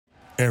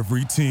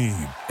Every team,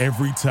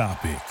 every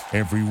topic,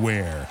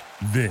 everywhere.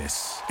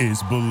 This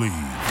is Believe.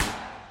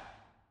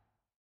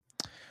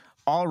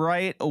 All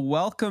right,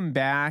 welcome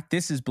back.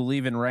 This is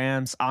Believe in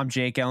Rams. I'm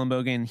Jake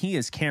Ellenbogen. He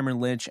is Cameron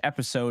Lynch,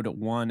 episode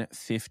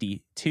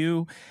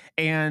 152.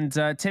 And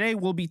today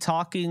we'll be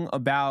talking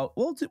about,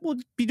 we'll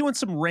be doing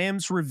some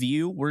Rams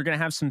review. We're going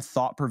to have some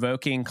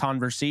thought-provoking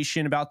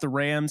conversation about the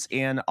Rams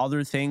and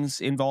other things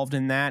involved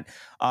in that.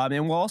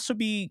 And we'll also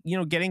be,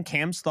 getting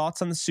Cam's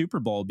thoughts on the Super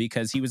Bowl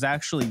because he was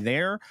actually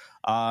there.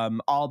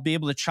 I'll be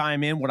able to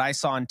chime in what I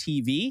saw on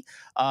TV,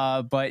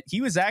 but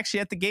he was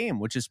actually at the game,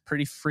 which is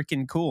pretty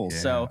freaking cool. Yeah.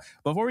 So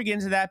before we get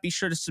into that, be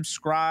sure to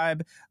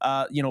subscribe,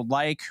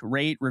 like,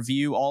 rate,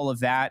 review, all of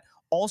that.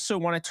 Also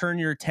want to turn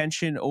your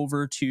attention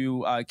over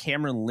to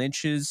Cameron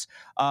Lynch's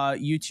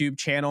YouTube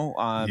channel.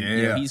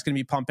 He's going to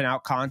be pumping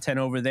out content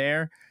over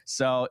there.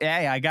 So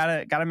hey, I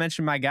gotta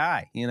mention my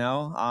guy.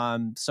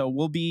 So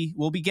we'll be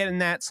getting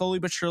that slowly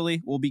but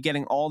surely. We'll be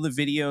getting all the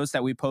videos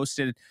that we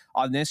posted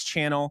on this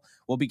channel.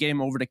 We'll be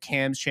getting over to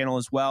Cam's channel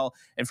as well.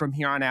 And from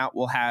here on out,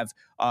 we'll have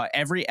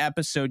every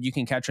episode you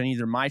can catch on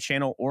either my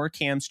channel or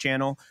Cam's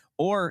channel.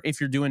 Or if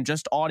you're doing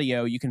just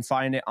audio, you can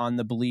find it on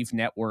the Believe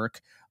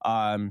Network,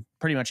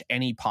 pretty much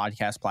any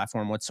podcast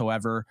platform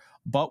whatsoever.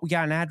 But we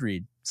got an ad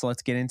read, so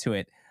let's get into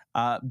it.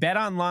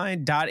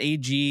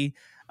 BetOnline.ag.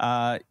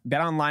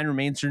 BetOnline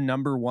remains your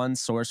number one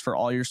source for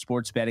all your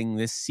sports betting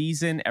this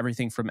season.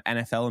 Everything from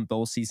NFL and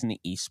bowl season to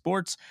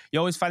esports. You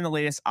always find the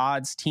latest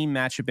odds, team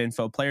matchup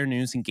info, player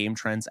news, and game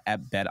trends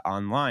at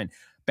BetOnline.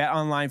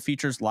 BetOnline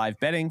features live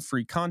betting,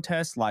 free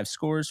contests, live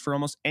scores for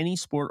almost any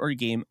sport or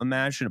game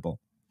imaginable.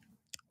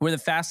 We're the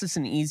fastest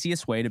and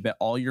easiest way to bet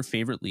all your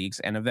favorite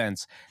leagues and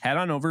events. Head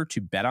on over to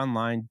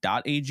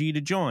betonline.ag to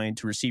join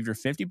to receive your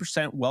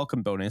 50%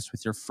 welcome bonus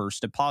with your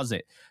first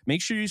deposit.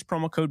 Make sure you use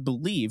promo code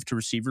BELIEVE to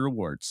receive your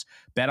rewards.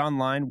 Bet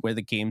online where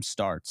the game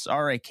starts.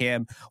 All right,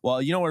 Cam.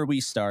 Well, you know where we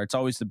start. It's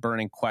always the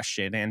burning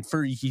question. And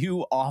for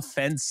you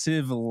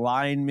offensive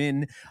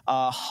linemen,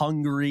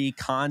 hungry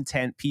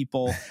content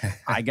people,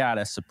 I got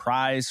a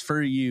surprise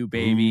for you,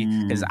 baby.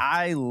 Because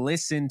I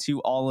listen to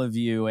all of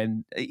you.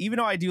 And even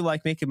though I do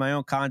like making my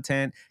own content,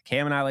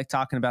 Cam and I like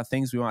talking about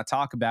things we want to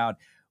talk about.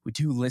 We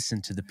do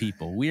listen to the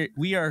people.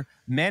 We are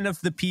men of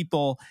the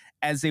people,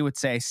 as they would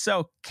say.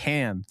 So,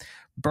 Cam,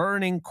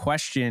 burning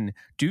question.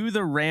 Do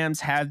the Rams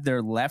have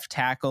their left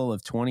tackle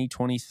of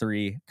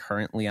 2023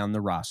 currently on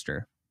the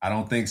roster? I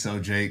don't think so,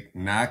 Jake.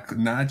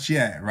 Not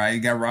yet, right?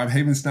 You got Rob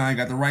Havenstein,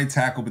 got the right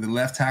tackle, but the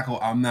left tackle,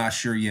 I'm not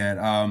sure yet.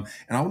 And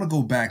I want to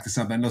go back to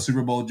something. I know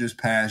Super Bowl just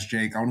passed,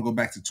 Jake. I want to go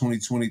back to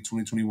 2020,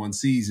 2021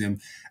 season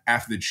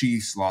after the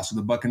Chiefs lost to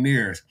the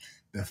Buccaneers.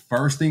 The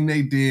first thing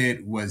they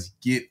did was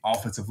get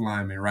offensive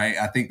linemen, right?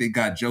 I think they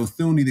got Joe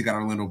Thuney, they got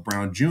Orlando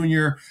Brown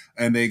Jr.,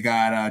 and they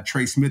got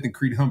Trey Smith and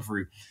Creed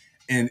Humphrey.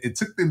 And it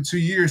took them 2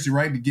 years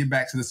to get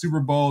back to the Super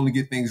Bowl and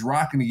get things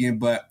rocking again,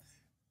 but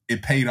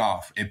it paid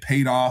off. It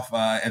paid off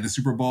at the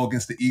Super Bowl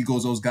against the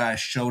Eagles. Those guys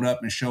showed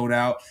up and showed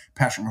out.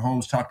 Patrick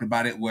Mahomes talked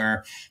about it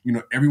where,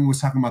 everyone was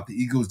talking about the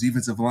Eagles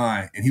defensive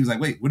line. And he was like,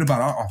 wait, what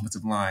about our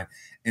offensive line?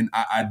 And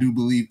I do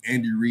believe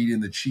Andy Reid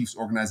and the Chiefs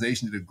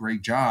organization did a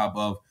great job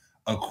of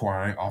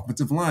acquiring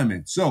offensive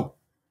linemen. So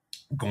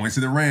going to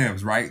the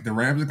Rams, right? The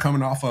Rams are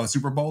coming off a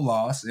Super Bowl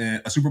loss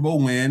and a Super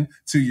Bowl win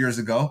 2 years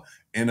ago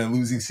and a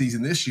losing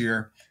season this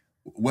year.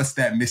 What's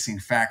that missing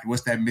factor?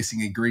 What's that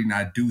missing ingredient?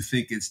 I do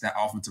think it's that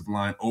offensive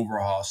line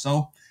overhaul.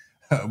 So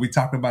we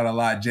talked about it a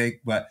lot,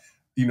 Jake, but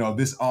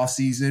this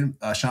offseason,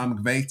 Sean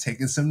McVay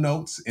taking some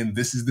notes, and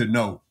this is the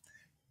note.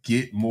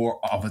 Get more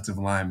offensive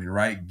linemen,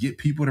 right? Get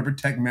people to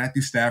protect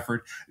Matthew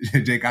Stafford.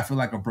 Jake, I feel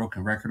like a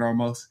broken record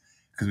almost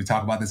because we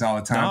talk about this all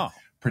the time. No.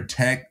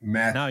 Protect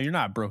Matthew. No, you're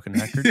not broken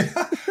record.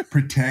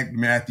 Protect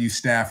Matthew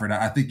Stafford.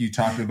 I think you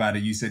talked about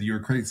it. You said you were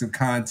creating some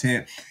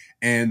content.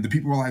 And the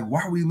people were like,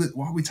 why are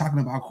we talking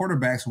about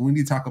quarterbacks when we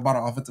need to talk about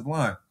our offensive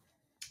line?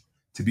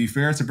 To be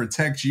fair, to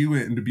protect you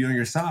and to be on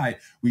your side,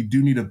 we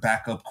do need a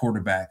backup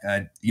quarterback.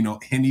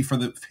 Henne for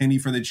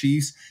the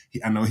Chiefs.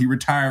 I know he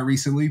retired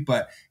recently,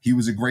 but he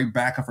was a great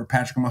backup for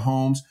Patrick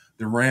Mahomes.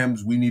 The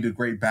Rams, we need a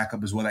great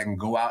backup as well that can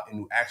go out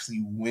and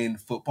actually win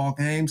football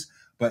games.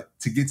 But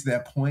to get to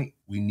that point,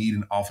 we need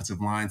an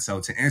offensive line.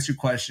 So to answer your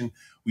question,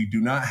 we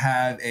do not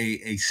have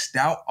a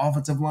stout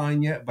offensive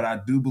line yet, but I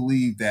do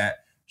believe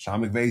that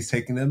Sean McVay's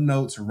taking them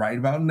notes right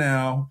about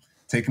now,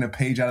 taking a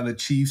page out of the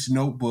Chiefs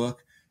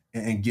notebook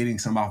and getting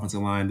some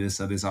offensive line this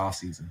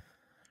offseason.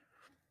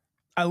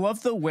 I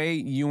love the way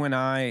you and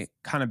I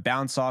kind of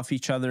bounce off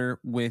each other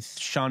with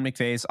Sean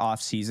McVay's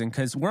offseason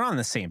because we're on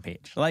the same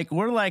page.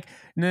 We're like,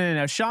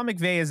 no. Sean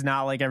McVay is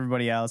not like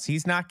everybody else.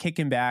 He's not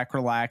kicking back,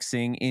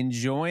 relaxing,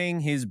 enjoying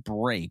his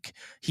break.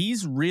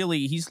 He's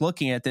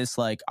looking at this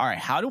like, all right,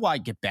 how do I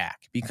get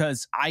back?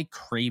 Because I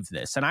crave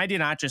this. And I did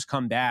not just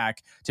come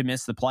back to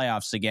miss the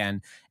playoffs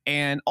again.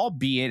 And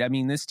albeit,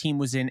 this team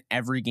was in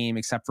every game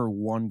except for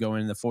one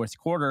going in the fourth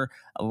quarter.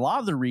 A lot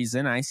of the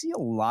reason I see a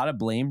lot of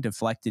blame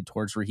deflected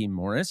towards Raheem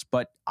Morris,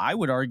 but I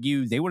would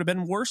argue they would have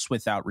been worse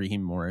without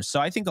Raheem Morris. So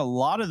I think a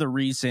lot of the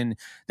reason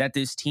that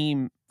this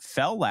team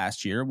fell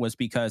last year was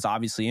because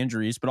obviously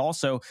injuries, but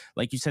also,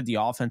 like you said, the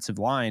offensive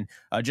line,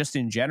 just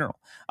in general.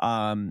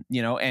 And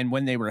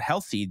when they were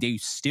healthy, they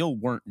still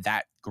weren't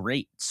that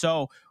great.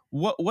 So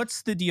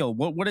what's the deal?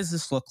 What does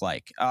this look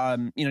like?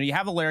 You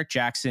have Alaric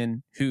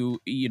Jackson, who,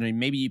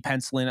 maybe you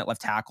pencil in at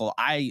left tackle.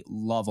 I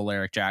love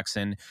Alaric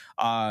Jackson.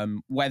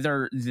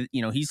 Whether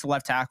he's the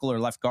left tackle or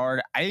left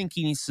guard, I think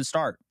he needs to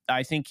start.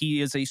 I think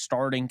he is a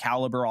starting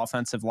caliber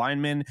offensive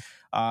lineman.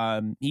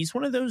 He's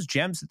one of those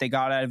gems that they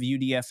got out of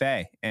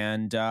UDFA,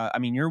 and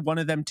you're one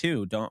of them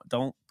too.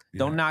 Don't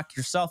knock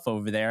yourself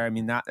over there. I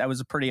mean, that was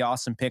a pretty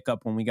awesome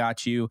pickup when we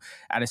got you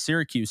out of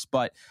Syracuse.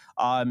 But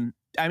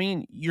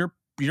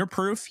you're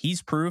proof.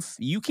 He's proof.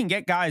 You can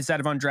get guys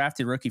out of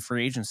undrafted rookie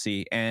free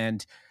agency,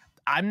 and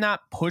I'm not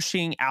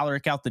pushing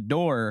Alaric out the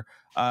door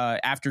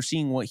after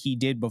seeing what he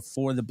did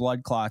before the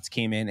blood clots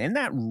came in. And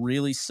that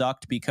really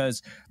sucked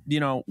because,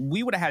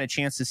 we would have had a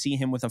chance to see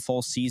him with a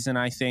full season,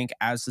 I think,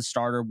 as the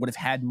starter, would have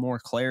had more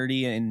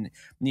clarity and,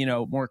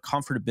 more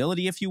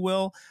comfortability, if you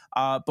will.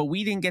 But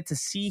we didn't get to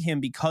see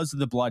him because of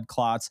the blood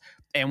clots.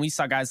 And we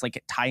saw guys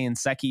like Ty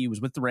Nsekhe, who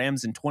was with the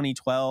Rams in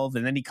 2012,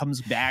 and then he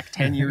comes back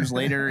 10 years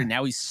later, and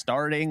now he's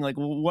starting. Like,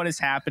 what is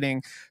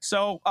happening?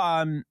 So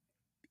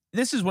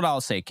this is what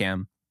I'll say,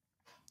 Cam.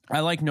 I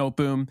like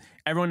Noteboom.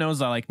 Everyone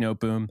knows I like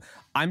Noteboom.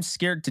 I'm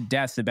scared to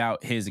death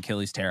about his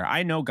Achilles tear.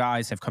 I know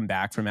guys have come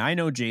back from it. I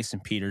know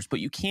Jason Peters, but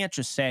you can't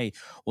just say,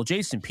 well,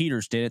 Jason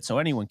Peters did it, so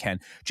anyone can.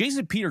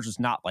 Jason Peters is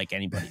not like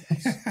anybody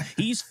else.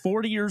 He's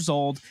 40 years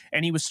old,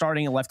 and he was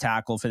starting at left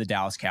tackle for the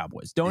Dallas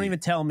Cowboys. Don't even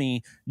tell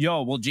me,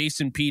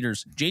 Jason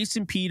Peters.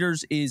 Jason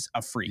Peters is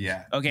a freak.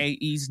 Yeah. Okay?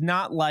 He's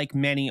not like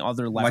many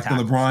other left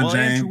tackles.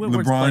 Like the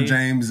LeBron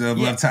James of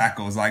left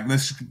tackles. Like,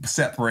 let's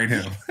separate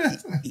him.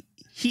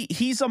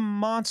 He's a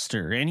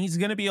monster, and he's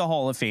going to be a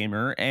Hall of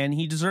Famer, and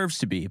he deserves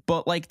to be.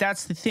 But like,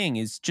 that's the thing,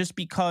 is just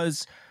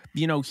because,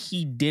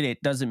 he did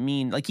it doesn't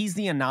mean, like, he's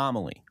the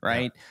anomaly,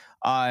 right?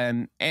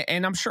 Yeah.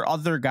 And I'm sure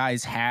other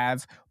guys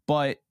have,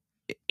 but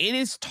it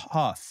is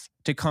tough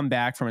to come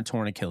back from a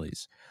torn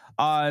Achilles.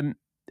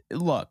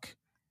 Look,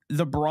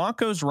 the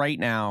Broncos right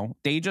now,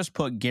 they just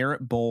put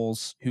Garrett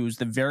Bowles, who's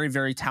the very,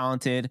 very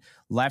talented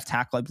left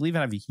tackle, I believe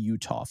out of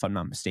Utah, if I'm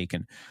not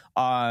mistaken.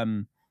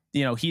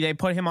 They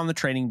put him on the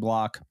training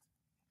block.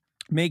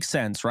 Makes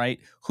sense, right?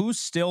 Who's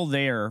still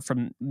there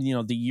from,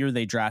 the year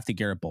they drafted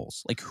Garrett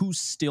Bowles? Like, who's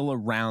still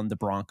around the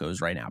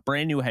Broncos right now?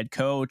 Brand new head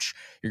coach.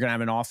 You're going to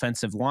have an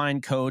offensive line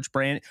coach,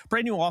 brand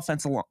new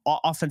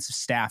offensive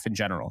staff in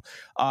general.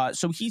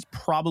 So he's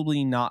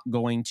probably not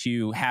going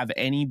to have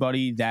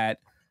anybody that,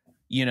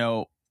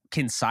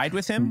 can side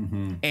with him.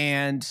 Mm-hmm.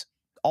 And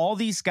all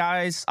these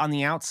guys on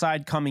the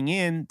outside coming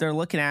in, they're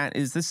looking at,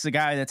 is this a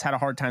guy that's had a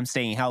hard time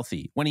staying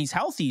healthy? When he's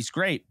healthy, he's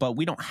great, but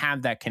we don't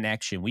have that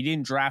connection. We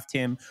didn't draft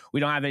him. We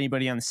don't have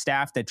anybody on the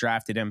staff that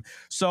drafted him.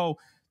 So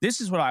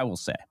this is what I will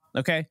say,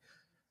 okay?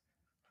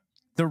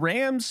 The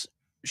Rams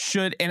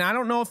should, and I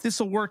don't know if this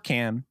will work,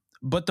 Cam,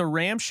 but the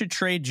Rams should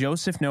trade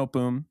Joseph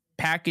Noteboom,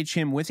 package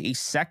him with a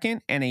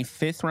 2nd and a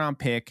 5th round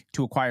pick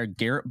to acquire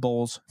Garrett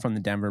Bowles from the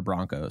Denver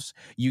Broncos.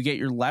 You get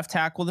your left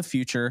tackle of the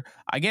future.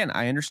 Again,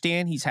 I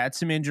understand he's had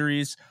some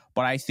injuries,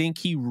 but I think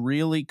he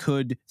really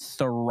could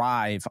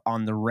thrive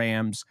on the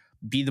Rams,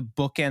 be the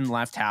bookend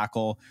left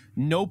tackle.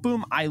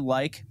 Noteboom, I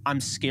like.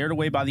 I'm scared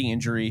away by the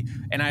injury,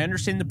 and I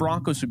understand the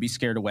Broncos would be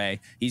scared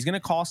away. He's going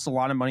to cost a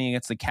lot of money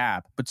against the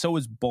cap, but so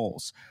is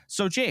Bowles.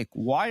 So, Jake,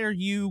 why are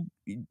you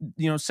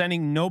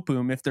sending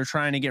Noteboom if they're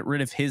trying to get rid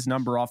of his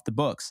number off the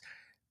books?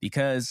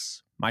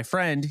 Because, my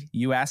friend,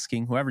 you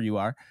asking, whoever you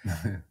are,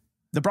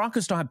 the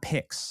Broncos don't have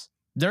picks.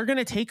 They're going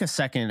to take a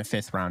 2nd and a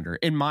 5th rounder,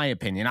 in my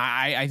opinion.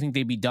 I think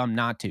they'd be dumb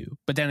not to.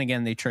 But then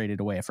again, they traded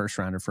away a 1st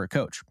rounder for a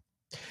coach.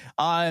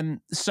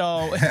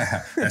 So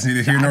that's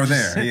neither here nor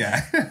there.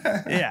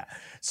 Yeah. Yeah.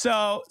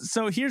 So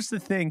here's the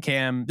thing,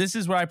 Cam. This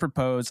is what I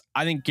propose.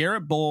 I think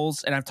Garrett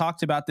Bowles, and I've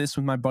talked about this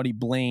with my buddy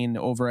Blaine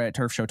over at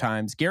Turf Show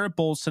Times. Garrett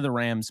Bowles to the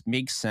Rams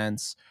makes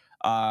sense.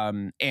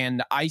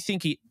 And I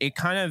think it's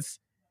kind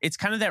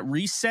of that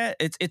reset.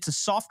 It's a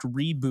soft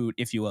reboot,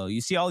 if you will.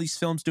 You see all these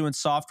films doing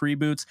soft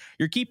reboots.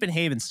 You're keeping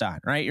Havenstein,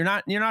 right? You're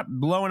not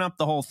blowing up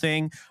the whole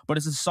thing, but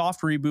it's a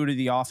soft reboot of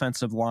the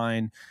offensive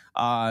line.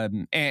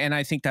 And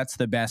I think that's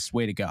the best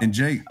way to go. And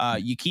Jake,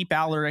 you keep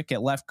Alaric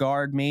at left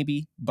guard,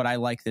 maybe, but I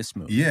like this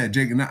move. Yeah,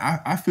 Jake, and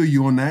I feel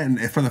you on that. And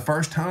for the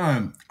first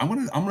time,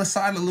 I'm gonna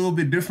side a little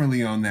bit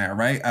differently on that,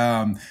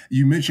 right?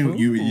 You mentioned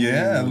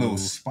a little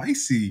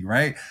spicy,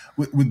 right?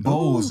 With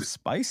Bowles,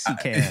 spicy,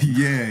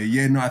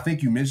 Cam. No, I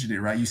think you mentioned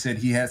it, right? You said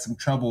he had some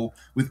trouble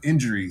with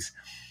injuries.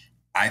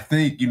 I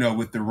think,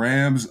 with the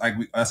Rams,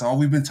 that's all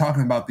we've been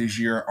talking about this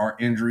year are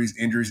injuries.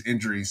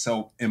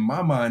 So in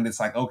my mind, it's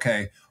like,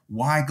 okay,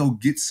 why go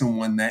get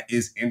someone that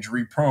is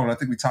injury prone? I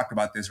think we talked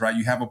about this, right?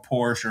 You have a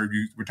Porsche, or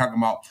we're talking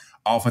about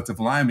offensive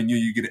lineman,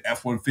 you get an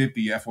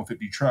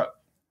F-150 truck.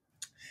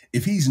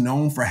 If he's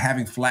known for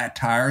having flat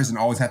tires and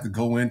always have to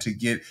go in to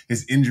get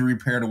his injury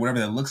repaired or whatever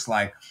that looks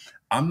like,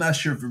 I'm not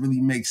sure if it really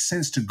makes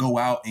sense to go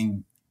out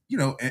and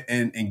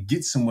and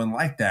get someone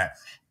like that.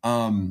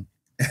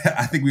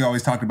 I think we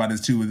always talked about this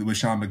too with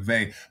Sean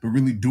McVay, but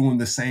really doing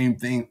the same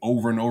thing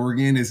over and over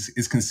again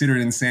is considered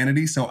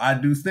insanity. So I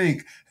do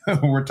think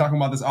when we're talking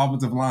about this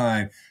offensive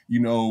line,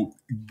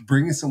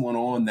 bringing someone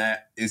on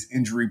that is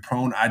injury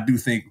prone, I do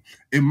think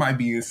it might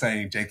be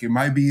insane, Jake. It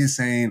might be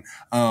insane.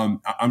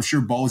 I'm sure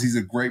Bowles, he's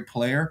a great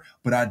player,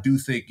 but I do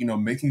think,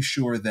 making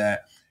sure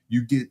that we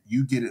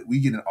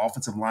get an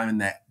offensive lineman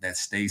that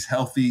stays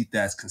healthy,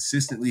 that's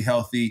consistently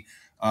healthy.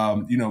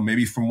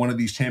 Maybe from one of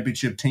these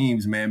championship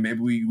teams, man, maybe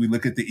we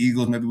look at the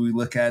Eagles, maybe we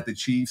look at the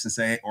Chiefs and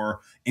say,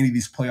 or any of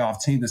these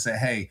playoff teams and say,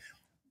 hey,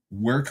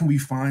 where can we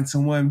find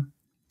someone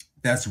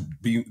that's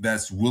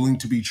willing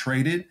to be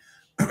traded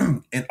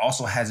and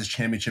also has a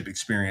championship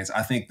experience?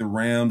 I think the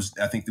Rams,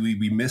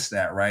 we missed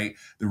that, right?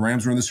 The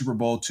Rams were in the Super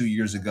Bowl 2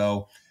 years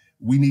ago.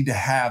 We need to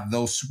have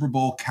those Super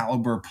Bowl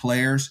caliber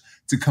players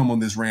to come on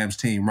this Rams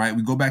team, right?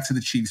 We go back to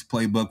the Chiefs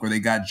playbook where they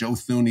got Joe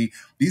Thuney.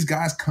 These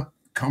guys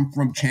come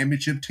from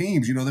championship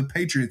teams, the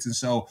Patriots. And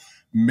so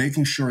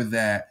making sure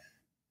that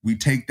we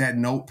take that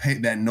note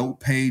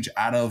page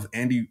out of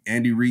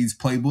Andy Reid's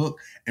playbook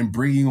and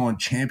bringing on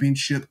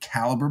championship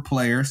caliber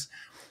players.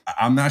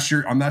 I'm not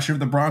sure if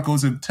the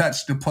Broncos have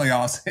touched the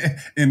playoffs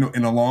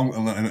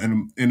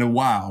in a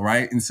while,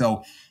 right? And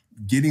so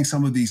getting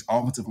some of these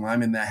offensive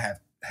linemen that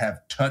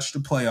have touched the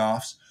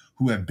playoffs,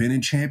 who have been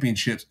in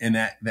championships and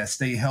that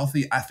stay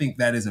healthy, I think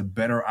that is a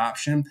better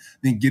option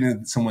than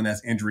getting someone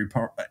that's injury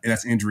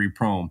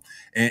prone.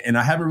 And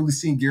I haven't really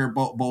seen Garrett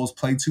Bowles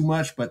play too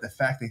much, but the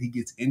fact that he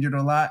gets injured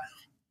a lot,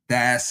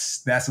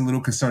 that's a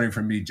little concerning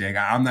for me, Jake.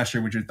 I'm not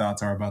sure what your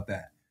thoughts are about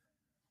that.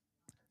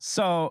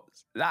 So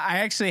I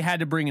actually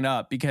had to bring it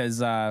up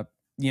because, I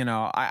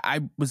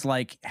was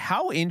like,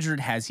 how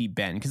injured has he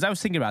been? Because I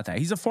was thinking about that.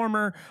 He's a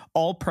former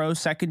All-Pro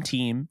second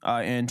team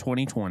in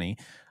 2020.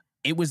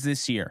 It was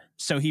this year.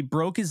 So he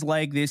broke his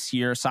leg this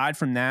year. Aside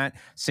from that,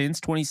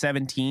 since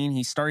 2017,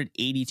 he started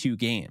 82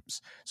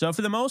 games. So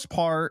for the most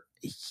part,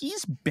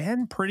 he's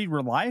been pretty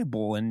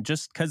reliable. And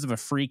just because of a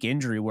freak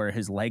injury where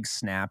his leg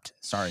snapped,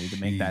 sorry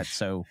to make that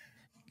so...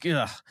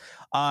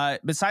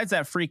 besides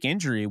that freak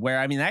injury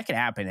where, that could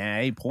happen at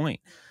any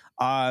point,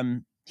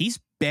 he's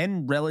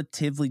been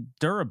relatively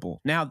durable.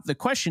 Now, the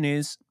question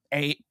is,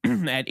 at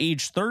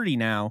age 30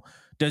 now,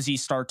 does he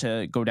start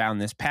to go down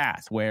this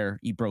path where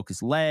he broke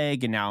his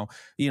leg? And now,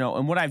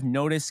 and what I've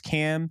noticed,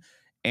 Cam,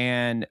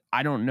 and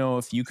I don't know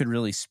if you could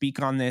really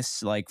speak on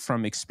this, like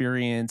from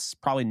experience,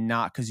 probably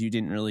not because you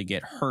didn't really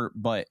get hurt,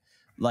 but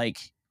like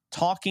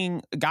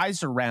talking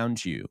guys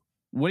around you,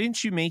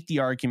 wouldn't you make the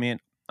argument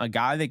a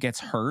guy that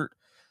gets hurt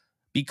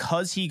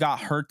because he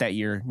got hurt that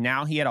year,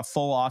 now he had a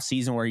full off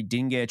season where he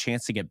didn't get a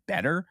chance to get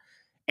better?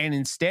 And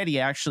instead, he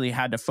actually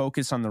had to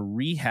focus on the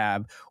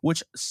rehab,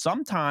 which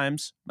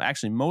sometimes,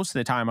 actually most of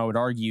the time, I would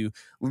argue,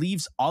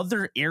 leaves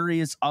other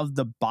areas of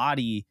the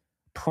body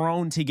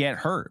prone to get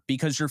hurt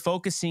because you're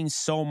focusing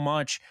so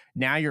much.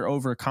 Now you're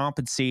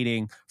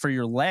overcompensating for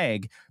your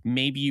leg.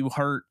 Maybe you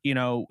hurt,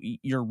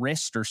 your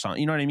wrist or something.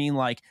 You know what I mean?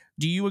 Like,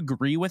 do you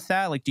agree with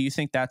that? Like, do you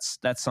think that's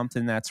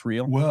something that's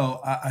real?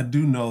 Well, I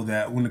do know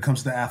that when it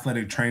comes to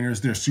athletic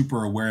trainers, they're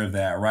super aware of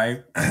that,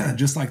 right?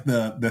 Just like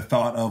the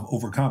thought of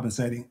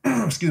overcompensating.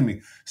 Excuse me.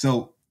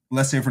 So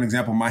let's say, for an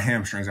example, my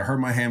hamstrings. I hurt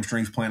my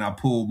hamstrings playing. I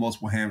pulled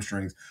multiple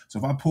hamstrings. So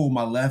if I pull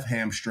my left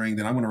hamstring,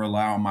 then I'm going to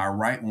rely on my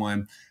right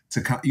one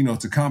to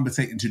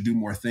compensate and to do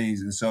more things.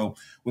 And so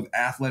what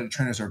athletic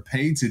trainers are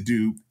paid to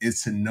do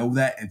is to know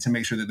that and to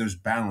make sure that there's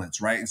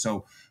balance, right? And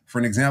so for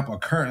an example,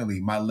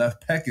 currently my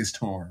left pec is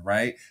torn,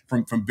 right?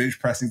 From bench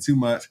pressing too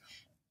much.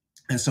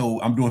 And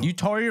so I'm doing... You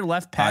tore your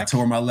left pec? I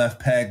tore my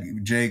left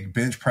pec, Jake,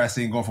 bench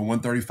pressing, going from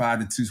 135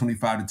 to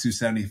 225 to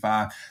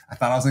 275. I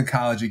thought I was in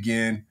college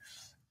again.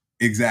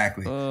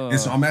 Exactly. And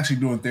so I'm actually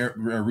doing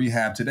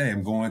rehab today.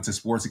 I'm going to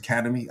Sports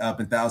Academy up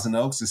in Thousand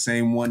Oaks, the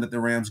same one that the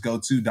Rams go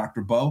to,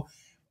 Dr. Bo.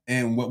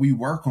 And what we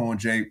work on,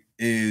 Jake,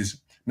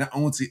 is not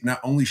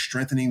only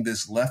strengthening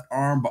this left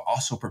arm, but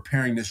also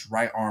preparing this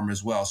right arm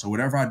as well. So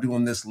whatever I do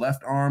on this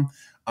left arm,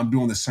 I'm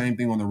doing the same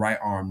thing on the right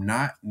arm,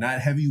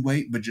 not heavy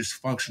weight, but just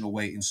functional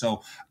weight. And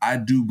so I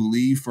do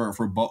believe for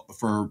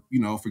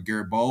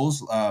Garrett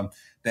Bowles,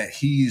 that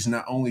he's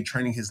not only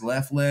training his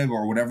left leg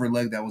or whatever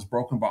leg that was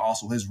broken, but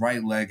also his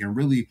right leg and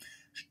really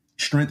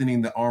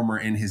strengthening the armor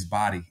in his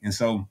body. And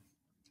so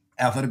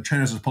athletic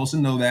trainers are supposed to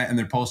know that, and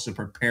they're supposed to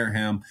prepare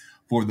him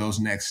for those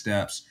next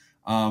steps.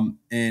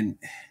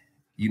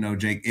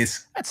 Jake,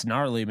 that's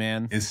gnarly,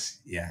 man. It's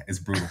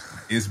brutal.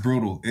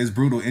 It's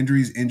brutal.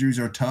 Injuries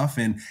are tough.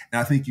 And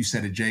I think you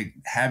said it, Jake,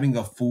 having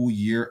a full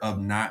year of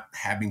not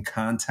having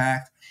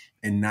contact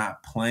and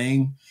not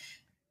playing,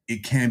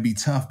 it can be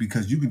tough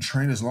because you can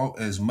train as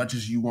much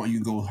as you want.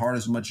 You can go hard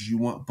as much as you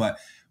want, but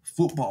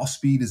football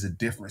speed is a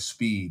different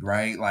speed,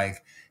 right?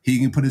 Like he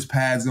can put his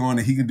pads on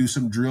and he can do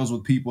some drills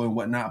with people and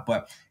whatnot,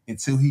 but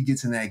until he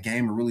gets in that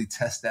game and really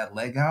test that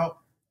leg out,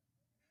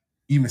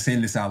 even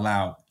saying this out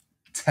loud,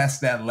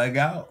 test that leg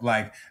out,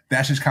 like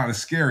that's just kind of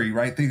scary,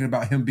 right? Thinking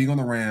about him being on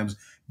the Rams,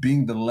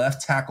 being the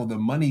left tackle, the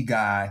money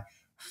guy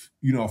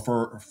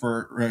for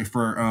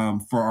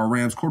our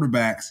Rams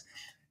quarterbacks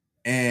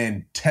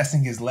and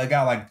testing his leg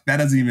out, like that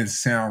doesn't even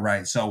sound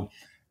right. So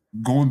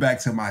going back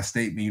to my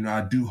statement,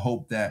 I do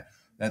hope that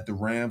the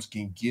Rams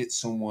can get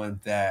someone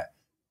that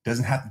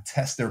doesn't have to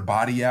test their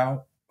body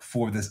out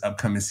for this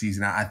upcoming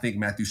season. I think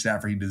Matthew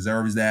Stafford, he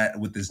deserves that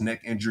with his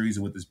neck injuries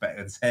and with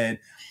his head.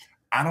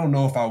 I don't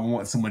know if I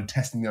want someone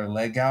testing their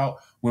leg out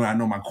when I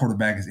know my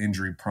quarterback is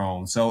injury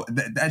prone. So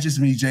that's just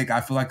me, Jake.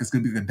 I feel like it's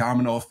going to be a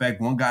domino effect.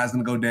 One guy's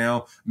going to go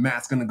down.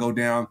 Matt's going to go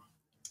down.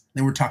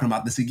 Then we're talking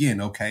about this again.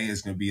 Okay,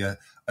 it's going to be a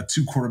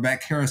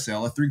 2-quarterback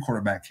carousel, a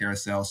 3-quarterback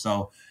carousel.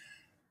 So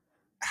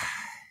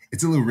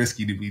it's a little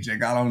risky to me,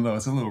 Jake. I don't know.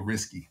 It's a little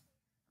risky.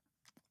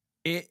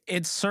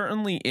 It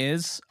certainly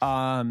is.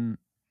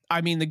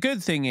 I mean, the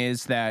good thing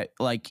is that,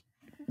 like,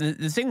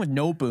 the thing with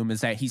Noteboom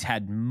is that he's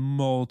had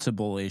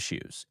multiple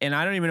issues, and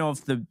I don't even know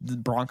if the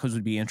Broncos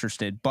would be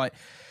interested, but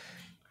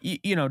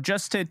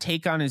just to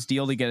take on his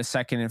deal to get a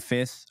 2nd and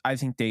 5th, I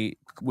think they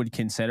would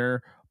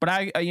consider. But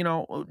I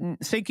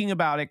thinking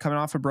about it, coming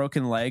off a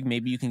broken leg,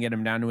 maybe you can get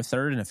him down to a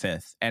 3rd and a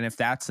 5th. And if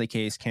that's the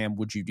case, Cam,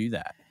 would you do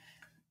that?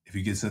 If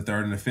he gets a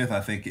 3rd and a 5th,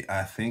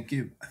 I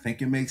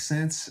think it makes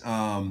sense.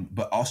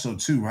 But also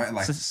too, right?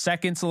 Like, so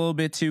 2nd's a little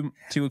bit too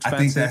expensive. I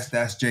think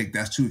that's Jake.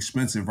 That's too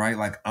expensive, right?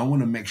 Like, I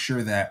want to make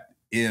sure that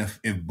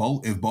if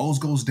Bowles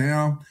goes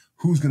down,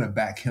 who's going to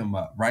back him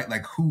up, right?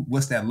 Like,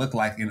 what's that look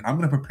like? And I'm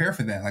going to prepare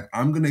for that. Like,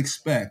 I'm going to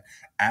expect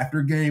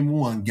after game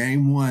one,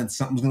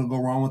 something's going to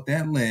go wrong with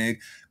that leg,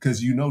 because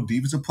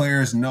defensive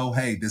players know,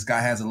 hey, this guy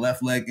has a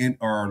left leg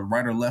or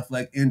right or left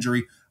leg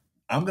injury.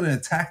 I'm going to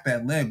attack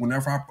that leg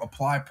whenever I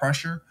apply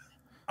pressure.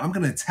 I'm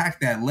going to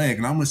attack that leg,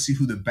 and I'm going to see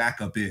who the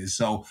backup is.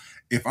 So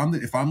if I'm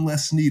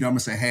Les Snead, I'm going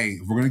to say, hey,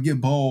 if we're going to get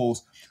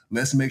Bowles,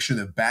 let's make sure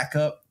the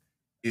backup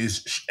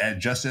is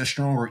just as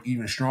strong or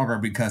even stronger,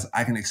 because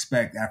I can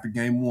expect after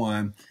game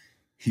one,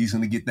 he's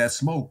going to get that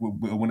smoke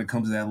when it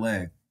comes to that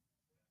leg.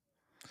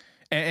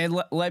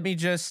 And let me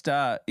just,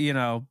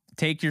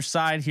 take your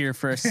side here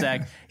for a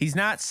sec. He's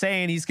not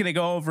saying he's going to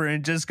go over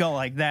and just go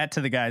like that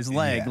to the guy's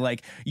leg. Yeah.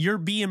 Like, you're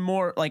being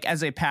more like,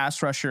 as a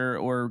pass rusher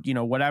or,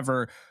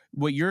 whatever,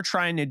 what you're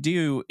trying to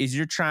do is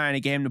you're trying to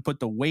get him to put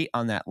the weight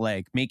on that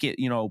leg, make it,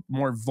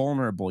 more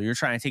vulnerable. You're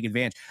trying to take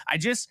advantage.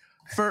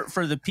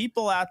 For the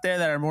people out there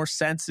that are more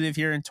sensitive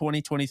here in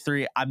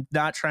 2023, I'm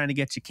not trying to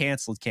get you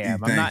canceled,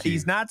 Cam.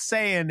 He's not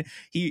saying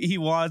he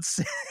wants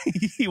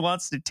he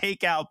wants to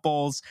take out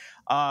Bowles.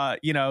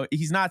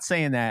 He's not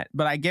saying that,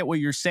 but I get what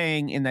you're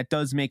saying, and that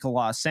does make a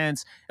lot of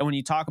sense. And when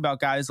you talk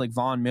about guys like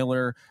Von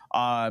Miller,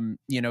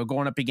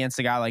 going up against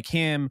a guy like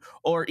him,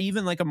 or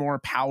even like a more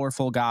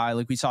powerful guy,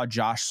 like we saw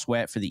Josh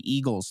Sweat for the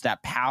Eagles,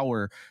 that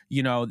power,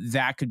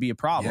 that could be a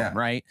problem,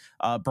 right?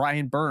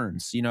 Brian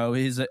Burns,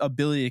 his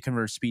ability to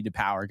convert speed to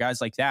power,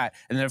 guys like that.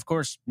 And then, of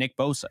course, Nick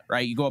Bosa,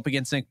 right? You go up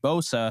against Nick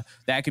Bosa,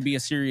 that could be a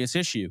serious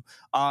issue.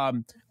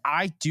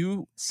 I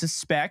do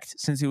suspect,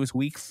 since it was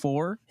week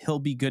 4, he'll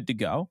be good to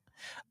go.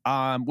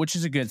 Which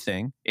is a good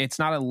thing. It's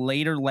not a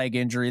later leg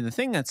injury. The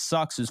thing that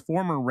sucks is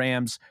former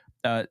Rams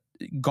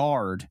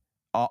guard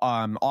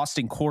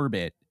Austin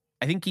Corbett.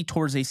 I think he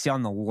tore his ACL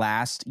in the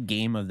last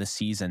game of the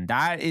season.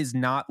 That is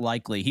not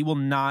likely. He will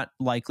not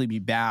likely be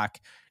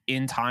back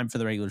in time for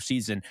the regular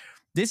season.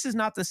 This is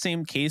not the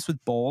same case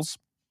with Bowles.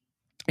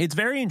 It's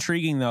very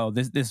intriguing, though,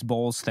 this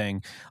Bowles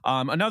thing.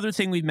 Another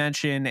thing we've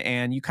mentioned,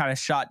 and you kind of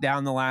shot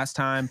down the last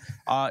time,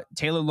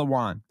 Taylor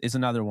Lewan is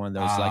another one of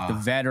those, like the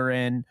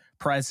veteran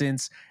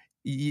presence.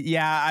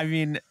 Yeah, I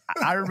mean,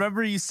 I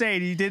remember you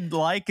saying you didn't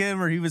like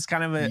him, or he was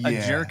kind of a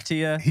jerk to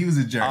you. He was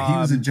a jerk. He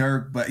was a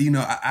jerk, but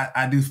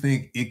I do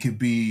think it could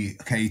be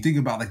okay. You think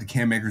about like the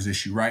Cam Akers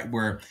issue, right,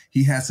 where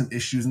he had some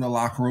issues in the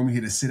locker room. He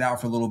had to sit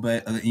out for a little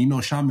bit.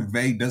 Sean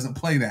McVay doesn't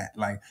play that.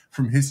 Like,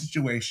 from his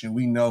situation,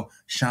 we know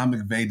Sean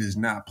McVay does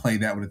not play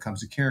that when it comes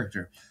to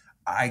character.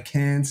 I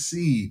can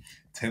see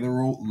Taylor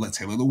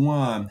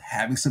Lewan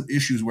having some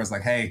issues where it's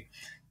like, hey,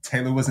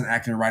 Taylor wasn't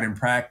acting right in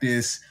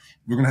practice.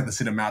 We're going to have to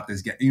sit him out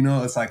this game.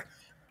 It's like,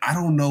 I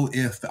don't know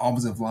if the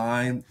offensive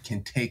line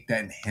can take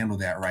that and handle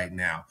that right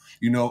now.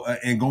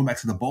 And going back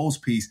to the Bowles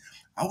piece,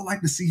 I would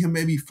like to see him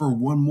maybe for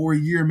one more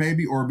year,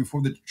 maybe, or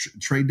before the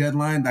trade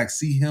deadline, like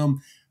see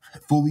him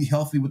fully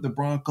healthy with the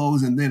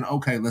Broncos, and then,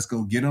 okay, let's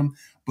go get him.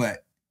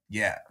 But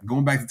yeah,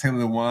 going back to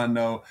Taylor Lewan,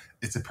 no,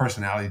 it's a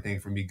personality thing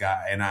for me,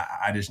 guy. And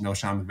I just know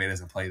Sean McVay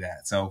doesn't play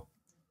that. So,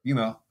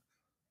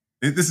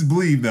 this is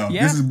Believe, though.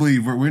 Yeah. This is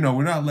Believe. We're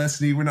not Les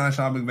Snead. We're not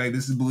Sean McVay.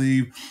 This is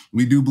Believe.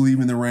 We do believe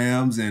in the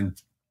Rams,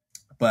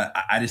 but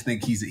I just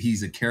think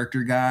he's a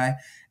character guy,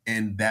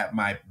 and that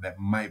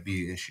might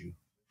be an issue.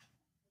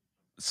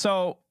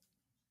 So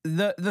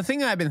the thing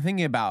that I've been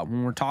thinking about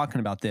when we're talking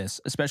about this,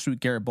 especially with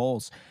Garrett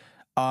Bowles,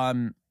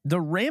 the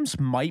Rams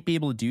might be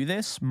able to do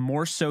this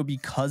more so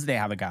because they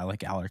have a guy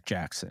like Alec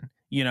Jackson,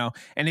 and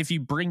if you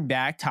bring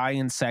back Ty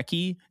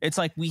Nsekhe, it's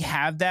like we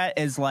have that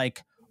as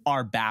like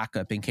our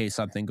backup in case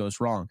something goes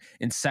wrong.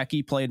 And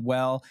Nsekhe played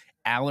well.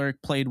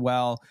 Alec played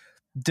well.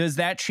 Does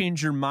that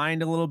change your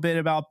mind a little bit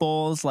about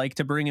Bowles? Like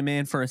to bring him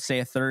in for, say,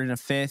 a third and a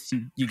fifth,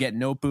 you get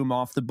Noteboom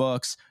off the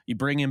books. You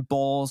bring in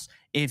Bowles.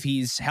 If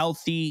he's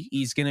healthy,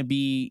 he's going to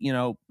be,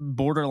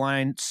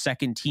 borderline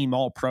second team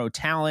All-Pro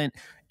talent.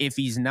 If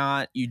he's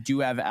not, you do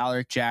have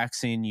Alec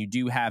Jackson.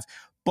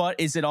 But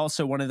is it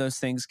also one of those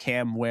things,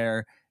 Cam,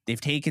 where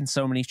they've taken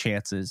so many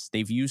chances,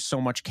 they've used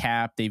so much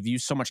cap, they've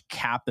used so much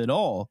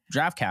capital,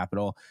 draft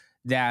capital,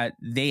 that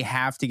they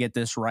have to get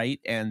this right,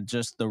 and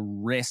just the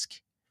risk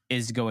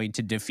is going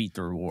to defeat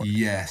the reward?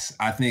 Yes,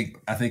 I think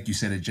you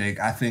said it, Jake.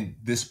 I think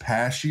this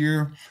past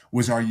year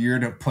was our year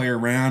to play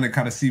around and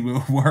kind of see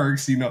what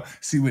works,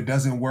 see what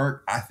doesn't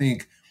work. I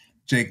think,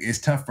 Jake, it's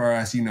tough for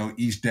us,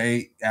 each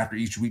day after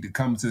each week to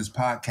come to this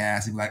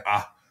podcast and be like,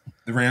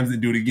 the Rams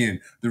didn't do it again.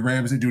 The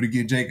Rams didn't do it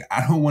again, Jake.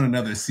 I don't want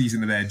another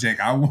season of that, Jake.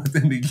 I want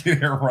them to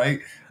get it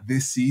right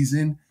this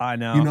season. I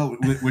know.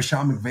 What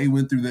Sean McVay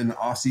went through in the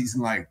offseason,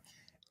 like,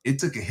 it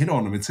took a hit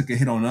on them. It took a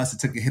hit on us. It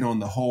took a hit on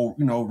the whole,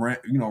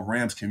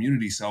 Rams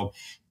community. So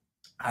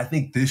I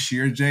think this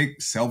year,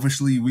 Jake,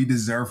 selfishly, we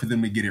deserve for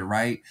them to get it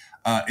right.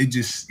 It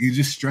just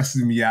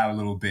stresses me out a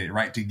little bit,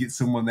 right? To get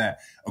someone that,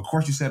 of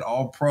course, you said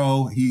all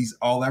pro, he's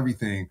all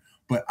everything,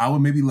 but I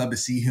would maybe love to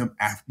see him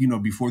after,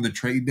 before the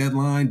trade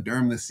deadline,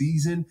 during the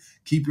season.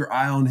 Keep your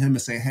eye on him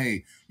and say,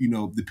 hey,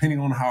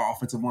 depending on how our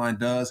offensive line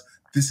does,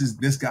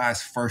 this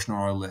guy's first on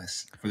our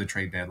list for the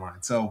trade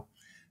deadline. So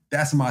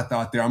that's my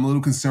thought there. I'm a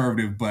little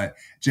conservative, but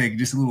Jake,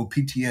 just a little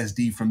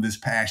PTSD from this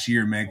past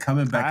year, man.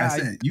 Coming back, I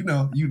said, you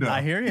know.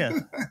 I hear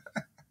you.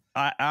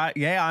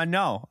 I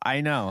know.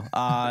 I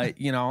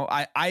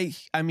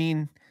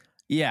mean,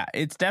 yeah,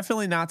 it's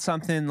definitely not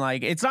something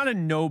like, it's not a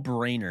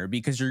no-brainer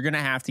because you're going to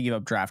have to give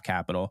up draft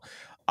capital.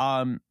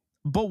 But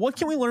what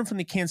can we learn from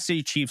the Kansas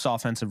City Chiefs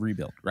offensive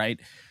rebuild, right?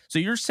 So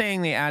you're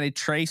saying they added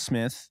Trey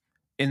Smith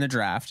in the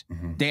draft.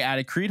 Mm-hmm. They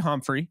added Creed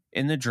Humphrey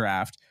in the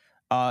draft.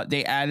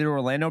 They added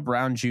Orlando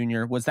Brown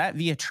Jr. Was that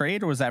via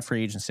trade or was that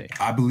free agency?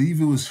 I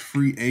believe it was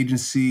free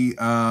agency.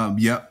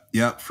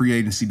 Yep. Free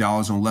agency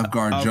dollars on left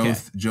guard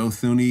Joe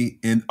Thuney.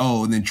 And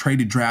then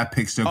traded draft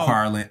picks to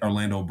acquire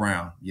Orlando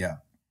Brown. Yeah.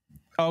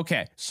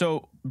 Okay.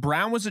 So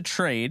Brown was a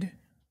trade.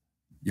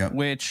 Yep.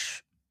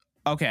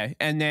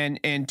 And then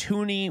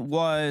Thuney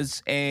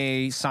was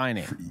a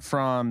signing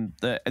from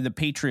the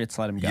Patriots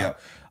let him go.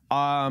 Yep.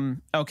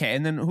 Okay.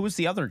 And then who was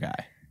the other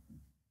guy?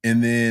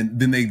 And then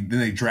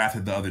they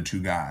drafted the other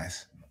two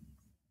guys.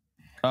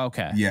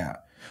 Okay. Yeah.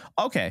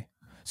 Okay.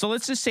 So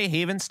let's just say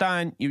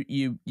Havenstein,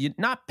 you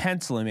not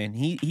pencil him in.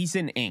 He's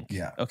in ink.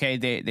 Yeah. Okay.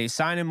 They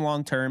signed him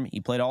long term. He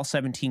played all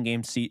 17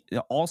 games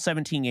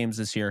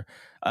this year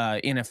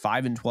in a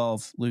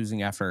 5-12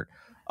 losing effort.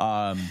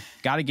 Got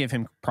to give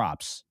him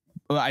props.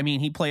 I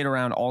mean, he played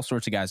around all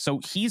sorts of guys,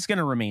 so he's going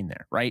to remain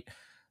there, right?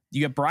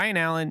 You have Brian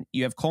Allen,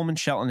 you have Coleman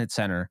Shelton at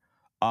center.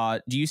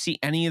 Do you see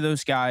any of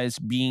those guys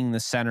being the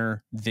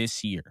center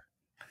this year?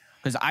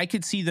 Because I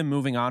could see them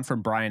moving on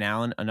from Brian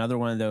Allen, another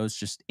one of those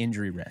just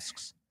injury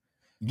risks.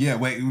 Yeah,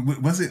 wait,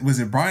 was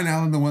it Brian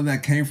Allen, the one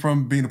that came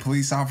from being a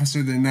police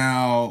officer that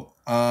now?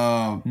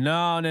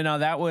 No.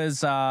 That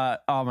was oh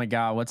my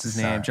God, what's his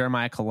name?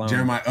 Jeremiah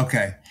Colon.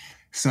 Okay.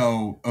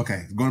 So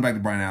going back to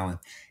Brian Allen.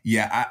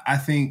 Yeah, I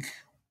think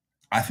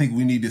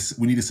we need to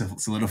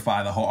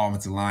solidify the whole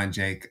offensive line,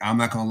 Jake. I'm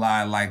not gonna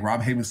lie, like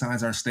Rob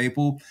Havenstein's our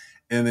staple.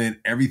 And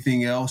then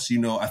everything else,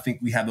 I think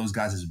we have those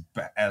guys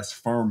as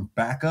firm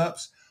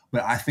backups.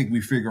 But I think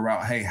we figure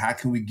out, hey, how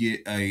can we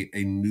get a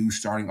new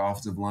starting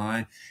offensive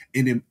line?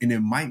 And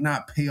it might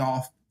not pay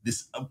off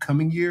this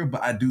upcoming year,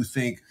 but I do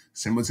think,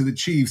 similar to the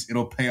Chiefs,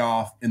 it'll pay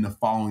off in the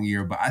following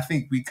year. But I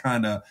think we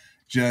kind of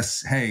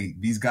just, hey,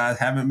 these guys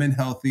haven't been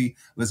healthy.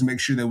 Let's make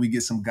sure that we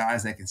get some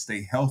guys that can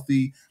stay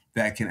healthy,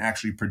 that can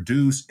actually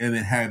produce, and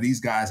then have these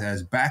guys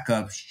as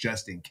backups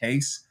just in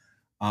case.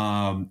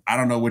 I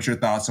don't know what your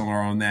thoughts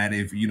are on that.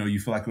 If you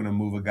feel like we're going to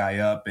move a guy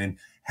up and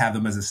have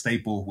them as a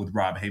staple with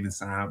Rob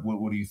Havenstein,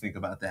 what do you think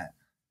about that?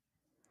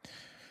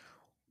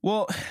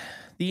 Well,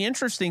 the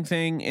interesting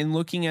thing in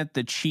looking at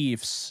the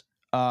Chiefs,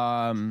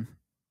 because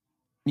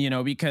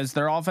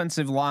their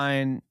offensive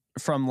line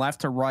from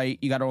left to right,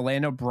 you got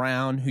Orlando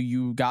Brown, who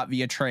you got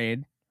via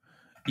trade.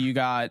 You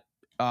got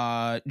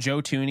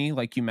Joe Thuney,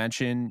 like you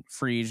mentioned,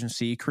 free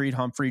agency. Creed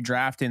Humphrey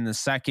drafted in the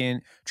 2nd.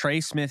 Trey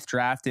Smith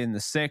drafted in the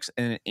 6th.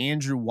 And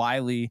Andrew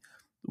Wiley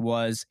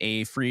was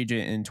a free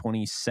agent in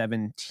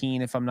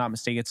 2017, if I'm not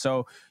mistaken.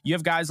 So you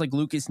have guys like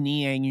Lucas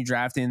Niang you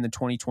drafted in the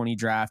 2020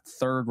 draft,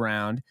 3rd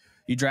round.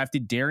 You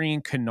drafted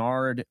Darian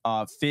Kennard,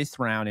 5th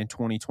round in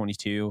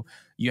 2022.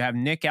 You have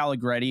Nick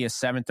Allegretti, a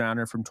 7th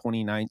rounder from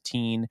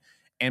 2019.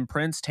 And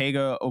Prince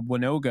Tega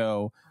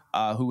Obunogo,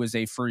 who was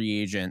a free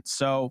agent.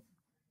 So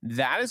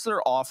that is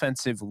their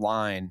offensive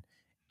line.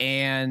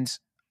 And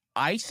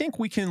I think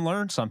we can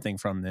learn something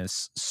from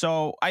this.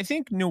 So I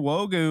think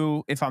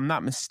Nwogu, if I'm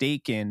not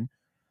mistaken,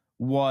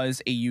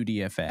 was a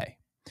UDFA.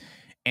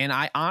 And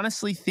I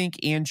honestly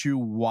think Andrew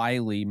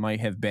Wiley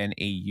might have been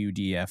a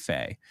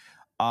UDFA.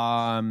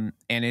 And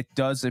it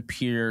does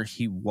appear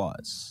he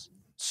was.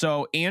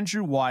 So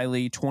Andrew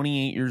Wiley,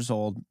 28 years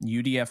old,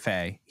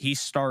 UDFA, he's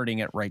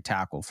starting at right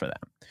tackle for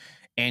them.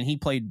 And he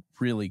played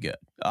really good.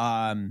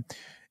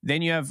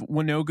 Then you have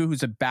Winogu,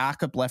 who's a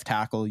backup left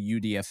tackle,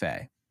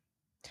 UDFA.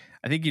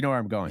 I think you know where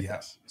I'm going.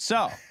 Yes.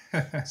 So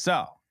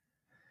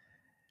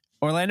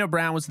Orlando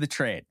Brown was the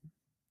trade.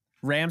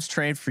 Rams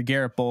trade for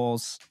Garrett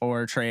Bowles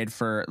or trade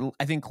for,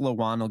 I think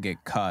Lewan will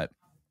get cut.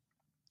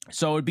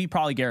 So it would be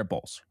probably Garrett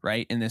Bowles,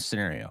 right, in this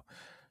scenario.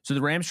 So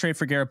the Rams trade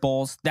for Garrett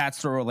Bowles.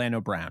 That's the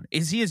Orlando Brown.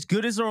 Is he as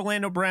good as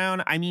Orlando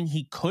Brown? I mean,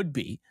 he could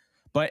be.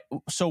 But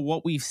so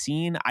what we've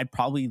seen, I'd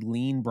probably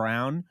lean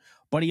Brown,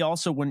 but he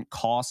also wouldn't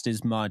cost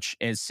as much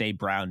as, say,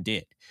 Brown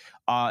did.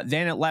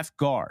 Then at left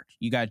guard,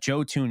 you got Joe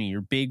Thuney,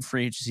 your big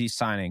free agency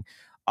signing.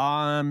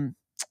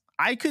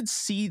 I could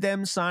see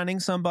them signing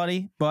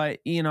somebody, but,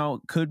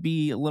 could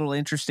be a little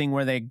interesting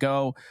where they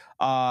go.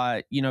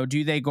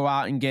 Do they go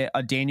out and get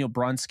a Daniel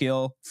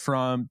Brunskill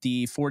from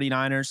the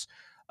 49ers?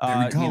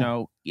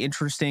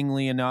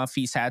 Interestingly enough,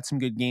 he's had some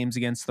good games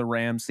against the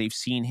Rams. They've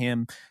seen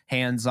him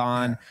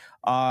hands-on.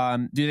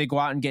 Do they go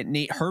out and get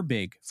Nate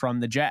Herbig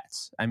from the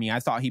Jets? I mean, I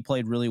thought he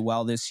played really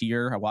well this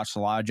year. I watched a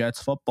lot of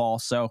Jets football.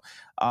 So,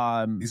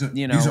 these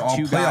are all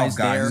playoff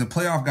guys. These are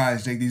playoff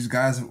guys, Jake. These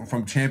guys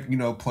from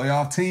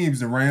playoff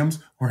teams. The Rams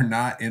were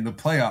not in the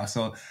playoffs.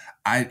 So,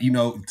 talking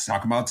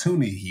about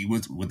Thuney, he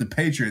was with the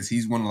Patriots.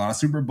 He's won a lot of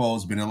Super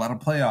Bowls, been in a lot of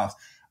playoffs.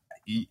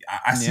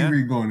 I see where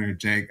you're going there,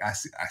 Jake. I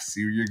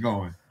see where you're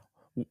going.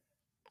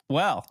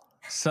 Well,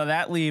 so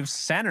that leaves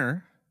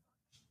center.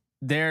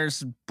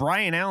 There's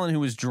Brian Allen, who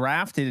was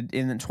drafted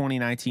in the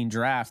 2019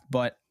 draft.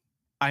 But,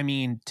 I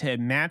mean, to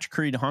match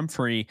Creed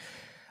Humphrey,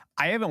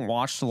 I haven't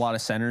watched a lot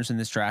of centers in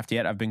this draft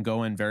yet. I've been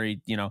going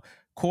very,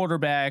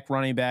 quarterback,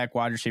 running back,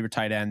 wide receiver,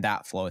 tight end,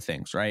 that flow of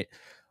things, right?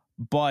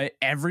 But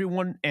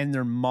everyone and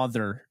their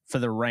mother for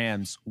the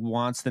Rams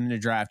wants them to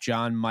draft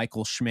John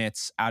Michael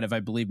Schmitz out of, I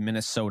believe,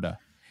 Minnesota.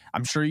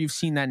 I'm sure you've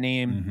seen that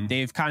name. Mm-hmm.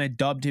 They've kind of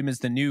dubbed him as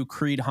the new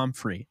Creed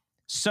Humphrey.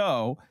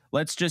 So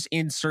let's just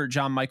insert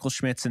John Michael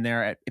Schmitz in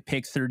there at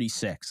pick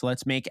 36.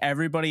 Let's make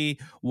everybody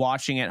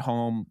watching at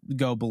home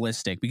go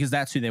ballistic because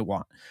that's who they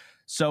want.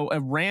 So a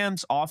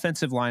Rams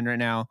offensive line right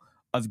now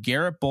of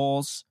Garrett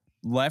Bowles,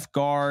 left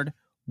guard.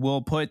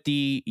 We'll put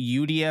the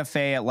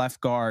UDFA at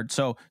left guard.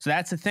 So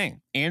that's the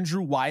thing.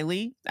 Andrew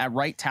Wiley at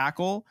right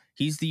tackle.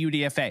 He's the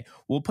UDFA.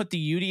 We'll put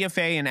the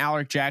UDFA and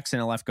Alec Jackson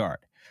at left guard.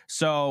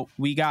 So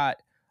we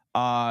got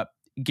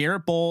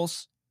Garrett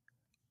Bowles,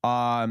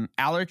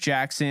 Alec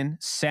Jackson,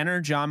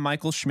 center John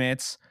Michael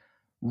Schmitz,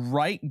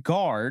 right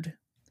guard.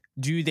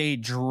 Do they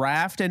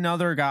draft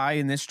another guy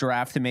in this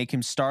draft to make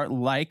him start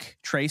like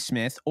Trey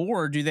Smith,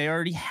 or do they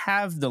already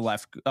have the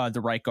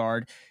right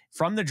guard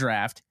from the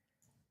draft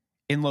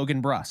in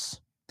Logan Bruss?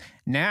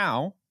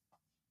 Now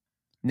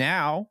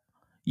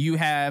you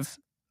have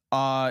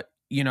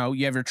you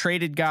have your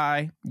traded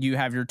guy, you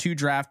have your 2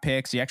 draft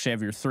picks, you actually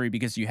have your 3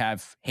 because you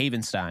have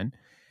Havenstein,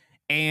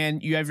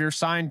 and you have your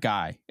signed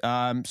guy.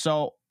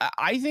 So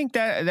I think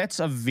that's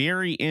a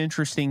very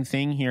interesting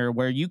thing here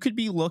where you could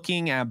be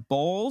looking at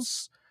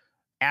Bowles,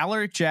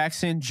 Alec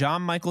Jackson,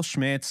 John Michael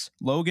Schmitz,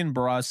 Logan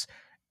Bruss,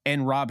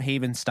 and Rob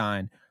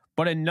Havenstein.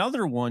 But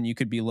another one you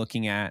could be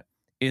looking at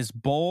is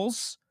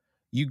Bowles.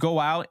 You go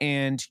out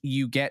and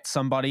you get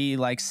somebody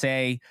like,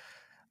 say,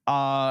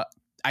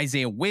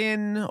 Isaiah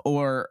Wynn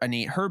or a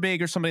Nate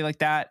Herbig or somebody like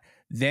that.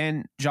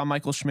 Then John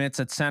Michael Schmitz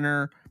at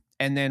center.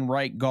 And then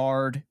right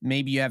guard,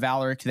 maybe you have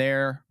Alaric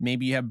there.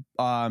 Maybe you have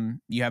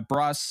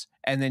Bruss,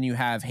 and then you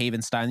have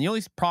Havenstein. The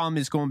only problem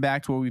is going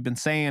back to what we've been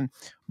saying.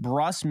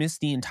 Bruss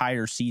missed the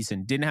entire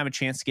season. Didn't have a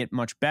chance to get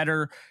much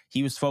better.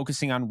 He was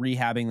focusing on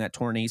rehabbing that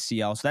torn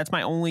ACL. So that's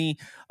my only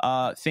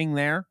thing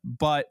there.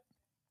 But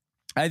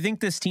I think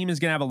this team is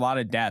going to have a lot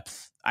of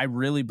depth. I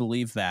really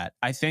believe that.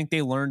 I think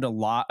they learned a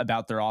lot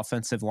about their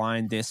offensive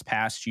line this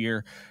past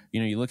year.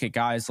 You look at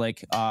guys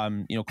like,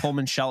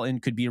 Coleman Shelton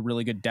could be a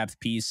really good depth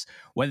piece.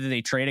 Whether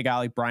they trade a guy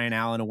like Brian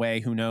Allen away,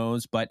 who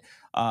knows? But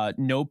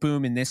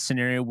Noteboom in this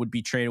scenario would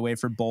be traded away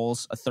for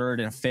Bowles, a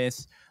 3rd and a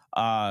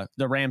 5th.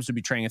 The Rams would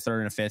be trading a 3rd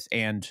and a 5th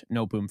and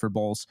Noteboom for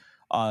Bowles.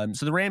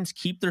 So the Rams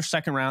keep their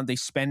second round. They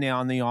spend it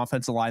on the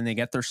offensive line. They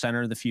get their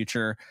center of the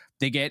future.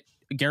 They get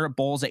Garrett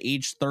Bowles at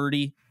age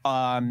 30.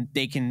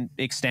 They can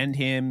extend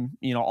him,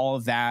 all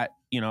of that.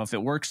 If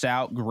it works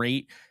out,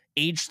 great.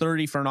 Age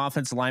 30 for an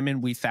offensive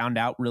lineman, we found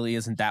out really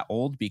isn't that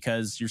old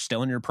because you're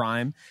still in your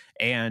prime.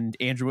 And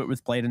Andrew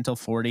Whitworth played until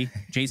 40.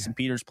 Jason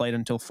Peters played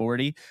until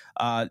 40.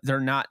 They're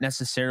not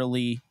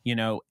necessarily,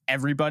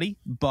 everybody,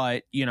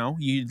 but, you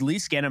at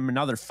least get him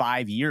another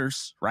 5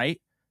 years,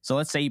 right? So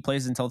let's say he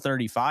plays until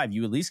 35.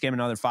 You at least give him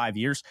another 5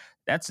 years.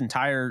 That's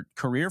entire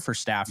career for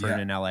Stafford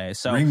in LA.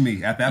 So ring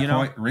me at that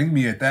point. Ring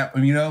me at that.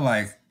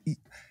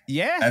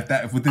 At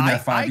that within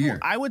that 5 years.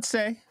 I would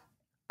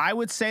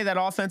say that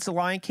offensive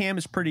line, Cam,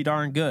 is pretty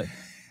darn good.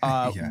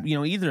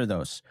 Either of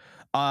those.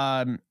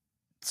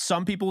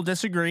 Some people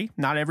disagree.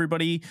 Not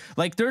everybody.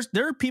 Like there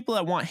are people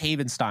that want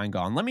Havenstein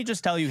gone. Let me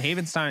just tell you,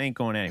 Havenstein ain't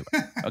going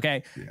anywhere.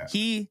 Okay,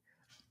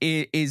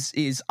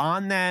 is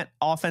on that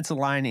offensive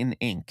line in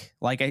ink,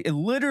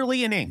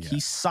 literally in ink. Yeah. He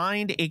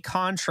signed a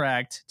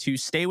contract to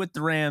stay with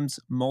the Rams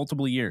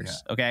multiple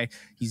years. Yeah. Okay,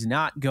 he's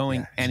not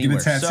going anywhere.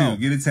 Get a tattoo.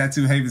 Get a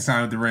tattoo.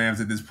 Havenstein with the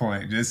Rams at this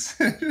point. Just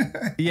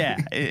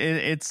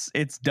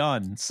it's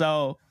done.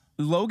 So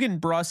Logan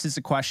Bruss is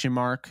a question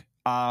mark.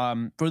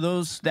 For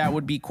those that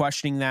would be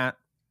questioning that,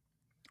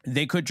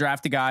 they could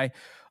draft a guy,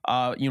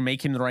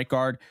 make him the right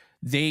guard.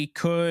 They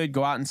could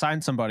go out and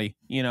sign somebody,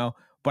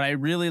 But I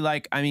really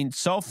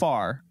so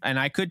far, and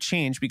I could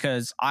change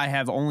because I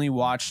have only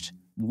watched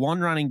one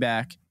running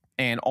back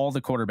and all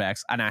the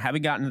quarterbacks, and I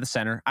haven't gotten to the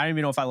center. I don't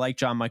even know if I like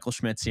John Michael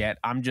Schmitz yet.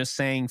 I'm just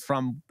saying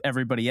from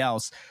everybody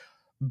else.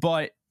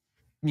 But,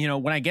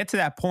 when I get to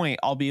that point,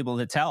 I'll be able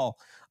to tell.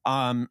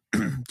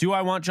 Do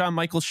I want John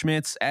Michael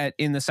Schmitz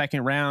in the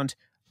second round?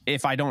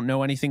 If I don't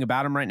know anything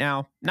about him right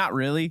now, not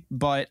really,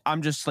 but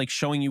I'm just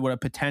showing you what a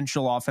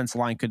potential offensive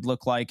line could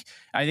look like.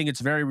 I think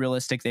it's very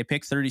realistic. They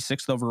picked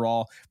 36th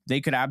overall.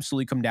 They could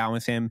absolutely come down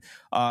with him.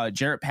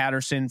 Jarrett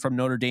Patterson from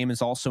Notre Dame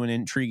is also an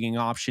intriguing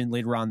option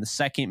later on the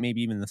second,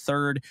 maybe even the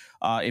third,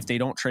 if they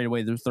don't trade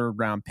away their third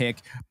round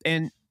pick.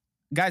 And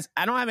guys,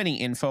 I don't have any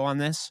info on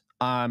this.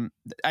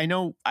 I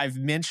know I've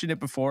mentioned it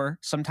before.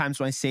 Sometimes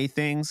when I say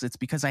things, it's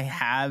because I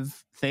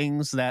have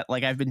things that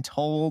I've been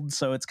told.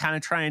 So it's kind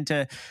of trying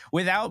to,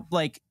 without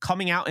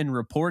coming out and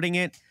reporting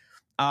it,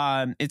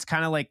 it's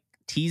kind of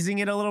teasing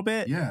it a little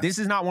bit. Yeah. This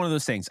is not one of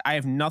those things. I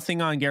have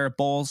nothing on Garrett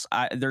Bowles.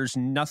 There's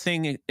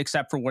nothing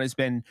except for what has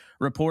been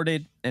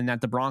reported and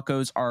that the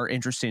Broncos are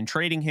interested in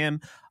trading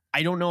him.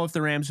 I don't know if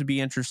the Rams would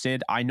be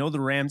interested. I know the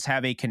Rams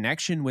have a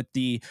connection with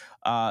the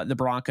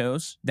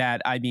Broncos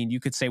that, you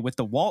could say with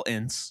the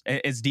Waltons,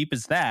 as deep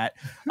as that.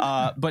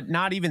 But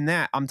not even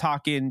that. I'm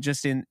talking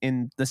just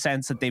in the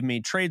sense that they've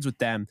made trades with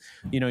them.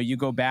 You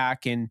go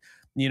back and,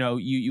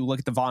 you look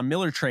at the Von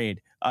Miller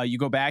trade. You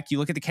go back, you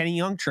look at the Kenny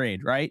Young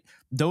trade, right?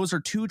 Those are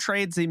two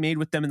trades they made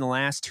with them in the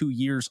last 2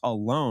 years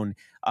alone.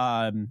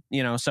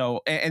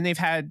 So, and they've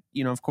had,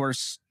 of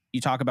course, you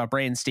talk about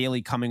Brandon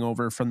Staley coming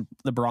over from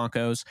the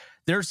Broncos.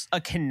 There's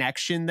a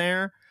connection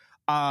there.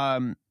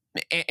 And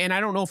I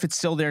don't know if it's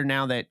still there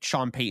now that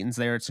Sean Payton's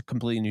there. It's a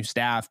completely new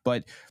staff,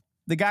 but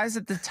the guys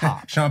at the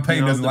top. Sean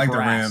Payton doesn't like the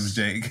Rams,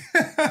 Jake.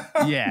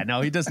 Yeah,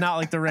 no, he does not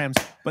like the Rams.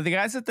 But the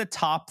guys at the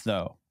top,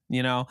 though,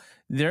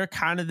 they're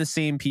kind of the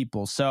same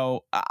people.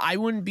 So I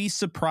wouldn't be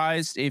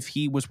surprised if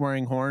he was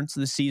wearing horns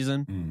this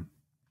season.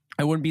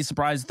 I wouldn't be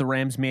surprised if the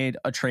Rams made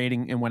a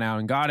trading and went out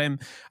and got him.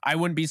 I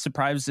wouldn't be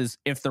surprised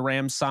if the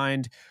Rams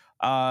signed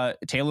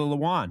Taylor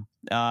Lewan.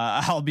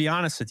 I'll be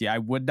honest with you. I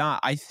would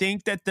not. I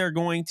think that they're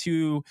going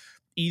to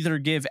either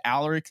give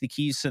Alaric the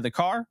keys to the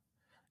car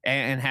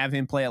and have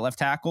him play at left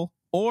tackle,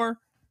 or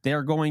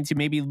they're going to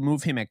maybe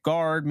move him at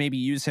guard, maybe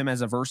use him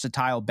as a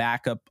versatile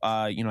backup,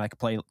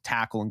 play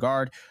tackle and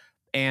guard,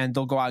 and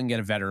they'll go out and get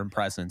a veteran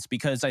presence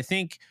because I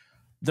think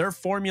their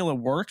formula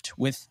worked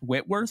with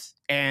Whitworth.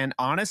 And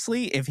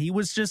honestly, if he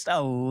was just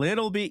a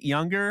little bit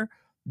younger,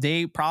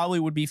 they probably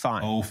would be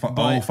fine.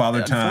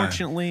 Father time.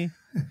 Unfortunately,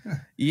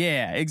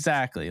 yeah,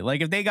 exactly.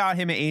 If they got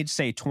him at age,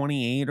 say,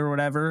 28 or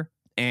whatever,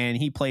 and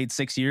he played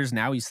 6 years,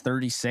 now he's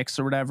 36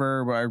 or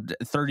whatever, or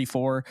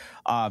 34.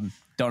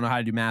 Don't know how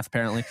to do math,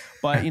 apparently.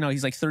 But,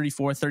 he's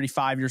 34,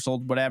 35 years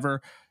old,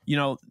 whatever.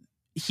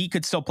 He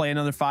could still play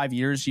another 5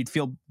 years. You'd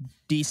feel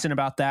decent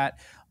about that.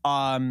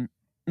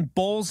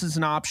 Bowles is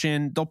an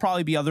option. There'll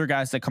probably be other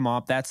guys that come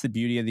up. That's the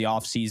beauty of the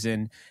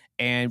offseason.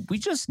 And we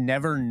just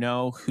never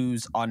know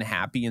who's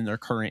unhappy in their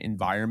current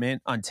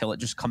environment until it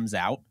just comes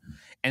out.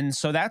 And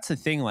so that's the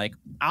thing. I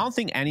don't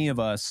think any of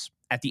us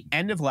at the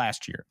end of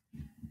last year,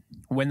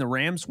 when the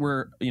Rams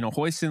were,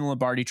 hoisting the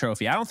Lombardi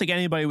trophy, I don't think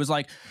anybody was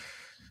like,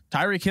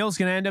 Tyreek Hill's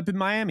going to end up in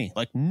Miami.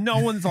 No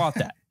one thought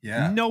that.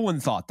 Yeah. No one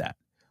thought that.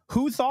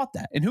 Who thought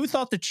that? And who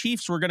thought the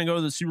Chiefs were going to go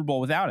to the Super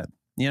Bowl without him?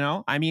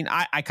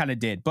 I kind of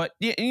did, but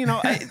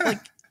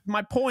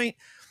my point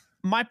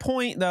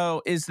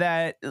though, is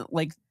that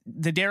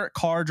the Derek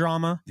Carr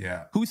drama.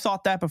 Yeah. Who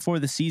thought that before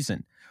the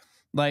season?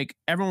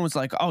 Everyone was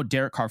like, oh,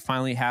 Derek Carr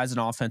finally has an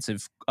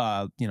offensive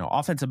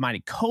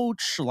minded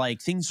coach.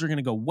 Things are going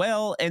to go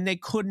well. And they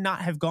could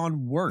not have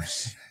gone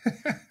worse.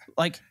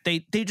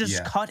 They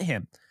just cut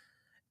him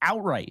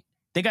outright.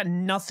 They got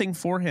nothing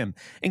for him.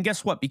 And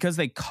guess what? Because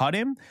they cut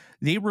him,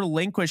 they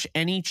relinquish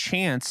any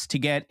chance to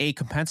get a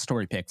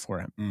compensatory pick for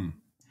him.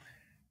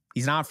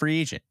 He's not a free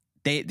agent.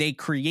 They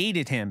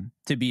created him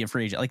to be a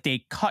free agent.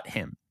 They cut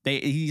him.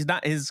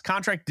 His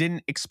contract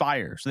didn't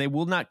expire, so they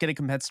will not get a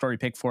compensatory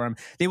pick for him.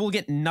 They will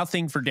get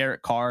nothing for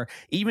Derek Carr,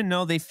 even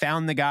though they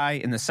found the guy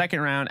in the second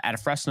round out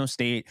of Fresno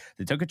State.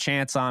 They took a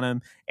chance on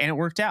him, and it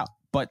worked out.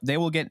 But they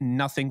will get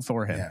nothing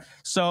for him. Yeah.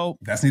 So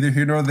that's neither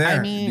here nor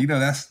there.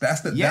 That's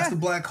the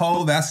black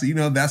hole.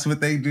 That's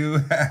what they do.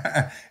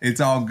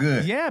 It's all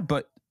good. Yeah,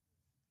 but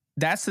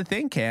that's the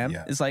thing, Cam.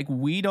 Yeah. Is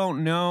we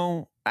don't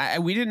know.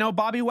 We didn't know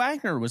Bobby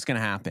Wagner was going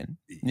to happen.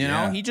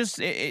 He just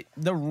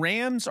the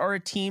Rams are a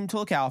team to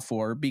look out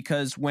for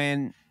because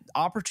when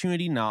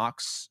opportunity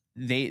knocks,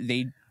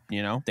 they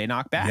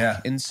knock back. Yeah.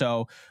 And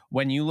so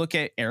when you look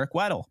at Eric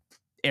Weddle,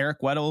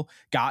 Eric Weddle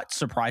got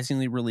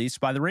surprisingly released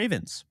by the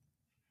Ravens.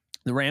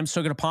 The Rams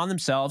took it upon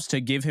themselves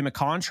to give him a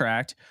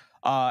contract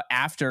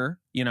after,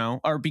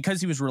 or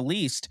because he was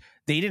released.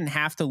 They didn't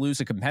have to lose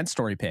a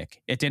compensatory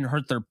pick. It didn't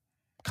hurt their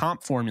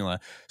comp formula.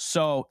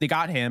 So they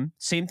got him.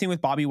 Same thing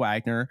with Bobby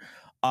Wagner.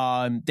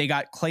 They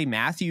got Clay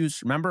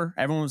Matthews. Remember,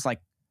 everyone was like,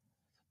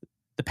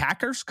 the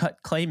Packers cut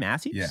Clay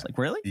Matthews? Yeah. Like,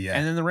 really? Yeah.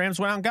 And then the Rams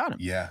went out and got him.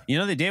 Yeah. They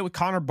did it with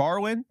Connor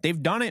Barwin.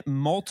 They've done it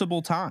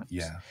multiple times.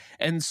 Yeah.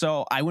 And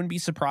so I wouldn't be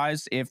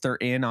surprised if they're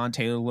in on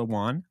Taylor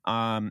Lewan.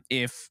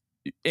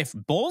 If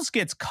Bowles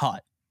gets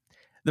cut,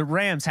 the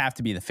Rams have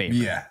to be the favorite.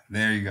 Yeah,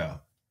 there you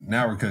go.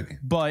 Now we're cooking.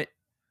 But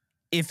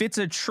if it's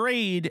a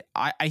trade,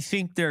 I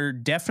think they're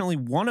definitely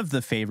one of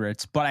the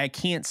favorites, but I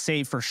can't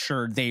say for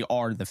sure they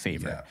are the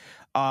favorite.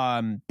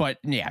 Yeah. But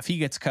yeah, if he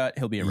gets cut,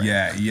 he'll be a Ram.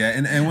 Yeah.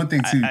 And one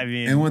thing too, I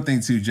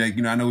mean, Jake,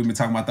 I know we've been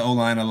talking about the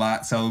O-line a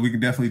lot, so we can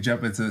definitely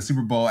jump into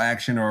Super Bowl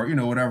action or,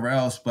 whatever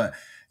else. But,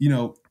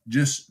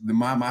 just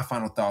my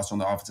final thoughts on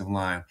the offensive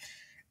line.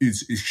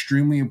 It's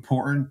extremely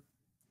important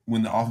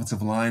when the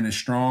offensive line is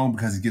strong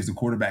because it gives the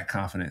quarterback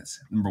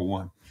confidence, number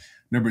one.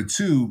 Number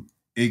two,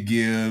 it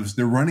gives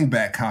the running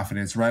back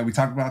confidence, right? We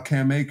talked about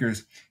Cam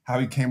Akers, how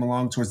he came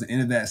along towards the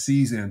end of that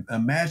season.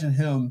 Imagine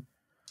him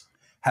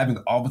having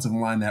an offensive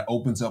line that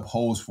opens up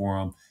holes for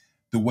him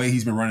the way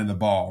he's been running the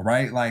ball,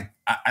 right? Like,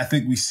 I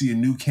think we see a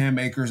new Cam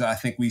Akers. I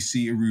think we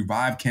see a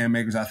revived Cam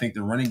Akers. I think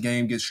the running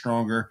game gets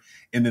stronger,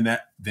 and then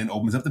that then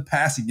opens up the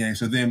passing game.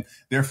 So then,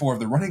 therefore, if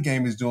the running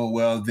game is doing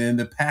well, then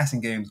the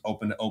passing game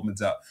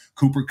opens up.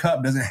 Cooper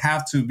Kupp doesn't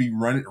have to be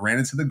ran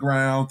into the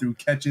ground through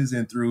catches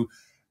and through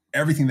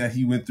everything that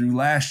he went through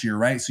last year,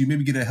 right? So you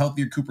maybe get a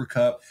healthier Cooper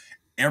Kupp.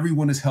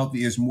 Everyone is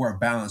healthy, is more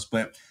balanced,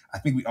 but I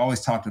think we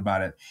always talked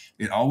about it.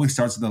 It always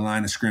starts at the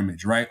line of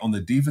scrimmage, right? On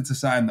the defensive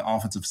side and the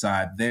offensive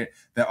side, that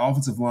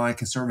offensive line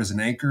can serve as an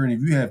anchor. And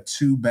if you have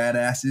two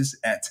badasses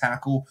at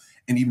tackle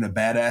and even a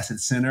badass at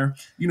center,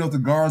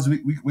 the guards,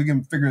 we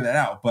can figure that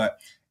out. But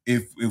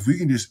if we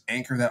can just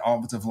anchor that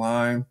offensive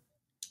line,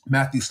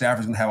 Matthew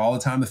Stafford's going to have all the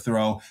time to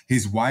throw.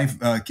 His wife,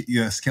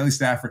 Kelly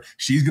Stafford,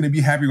 she's going to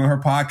be happy on her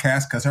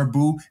podcast because her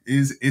boo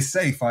is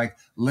safe. Like,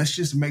 let's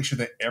just make sure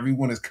that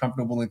everyone is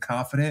comfortable and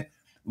confident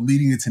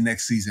leading into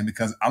next season,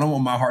 because I don't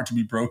want my heart to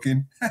be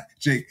broken,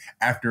 Jake,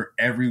 after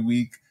every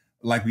week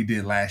like we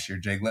did last year,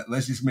 Jake.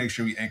 Let's just make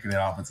sure we anchor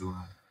that offensive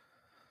line.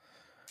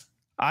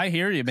 I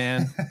hear you,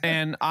 man.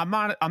 And I'm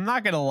not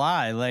going to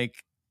lie.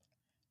 Like,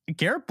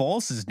 Garrett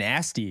Bowles is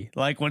nasty.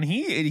 Like, when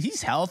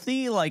he's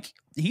healthy, like,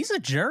 he's a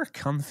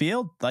jerk on the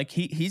field. Like,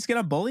 he's going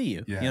to bully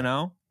you,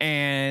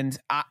 And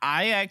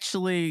I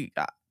actually,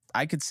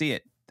 I could see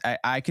it.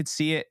 I could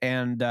see it.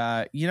 And,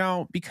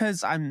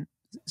 because I'm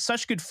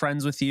such good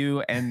friends with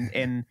you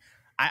and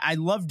I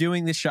love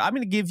doing this show. I'm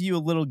going to give you a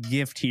little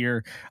gift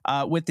here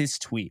with this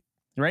tweet.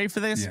 You ready for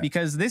this? Yeah.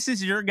 Because this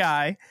is your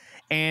guy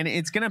and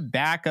it's going to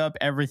back up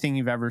everything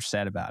you've ever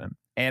said about him.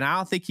 And I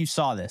don't think you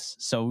saw this.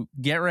 So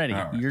get ready.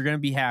 Right. You're going to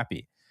be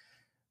happy.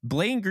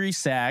 Blaine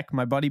Grisack,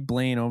 my buddy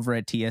Blaine over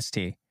at TST.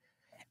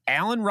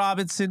 Allen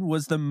Robinson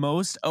was the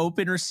most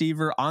open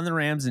receiver on the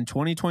Rams in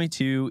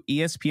 2022.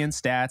 ESPN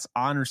stats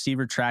on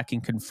receiver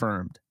tracking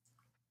confirmed.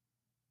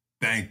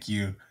 Thank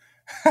you.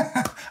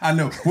 I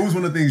know. What was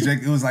one of the things,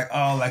 Jake? It was like,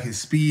 his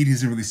speed, he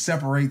doesn't really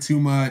separate too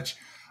much.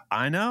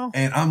 I know.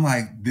 And I'm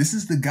like, this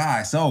is the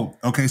guy. So,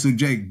 okay, so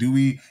Jake, do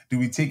we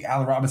take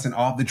Allen Robinson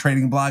off the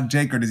trading block,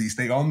 Jake, or does he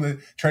stay on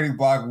the trading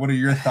block? What are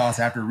your thoughts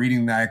after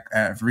reading that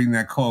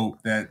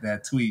quote,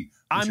 that tweet?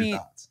 What's your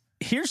thoughts?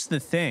 Here's the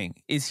thing: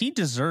 is he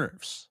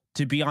deserves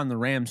to be on the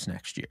Rams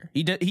next year.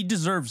 He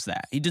deserves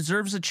that. He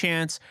deserves a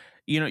chance.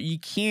 You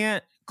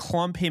can't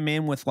clump him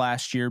in with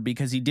last year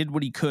because he did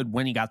what he could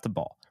when he got the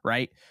ball,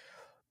 right?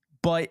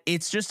 But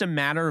it's just a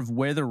matter of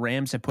where the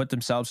Rams have put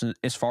themselves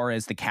as far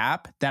as the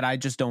cap, that I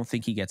just don't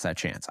think he gets that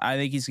chance. I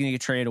think he's going to get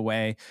traded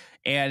away.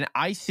 And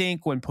I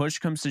think when push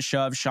comes to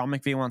shove, Sean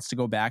McVay wants to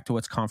go back to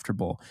what's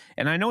comfortable.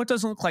 And I know it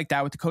doesn't look like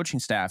that with the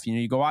coaching staff.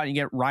 You go out and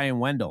you get Ryan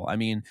Wendell. I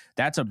mean,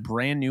 that's a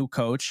brand new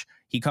coach.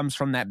 He comes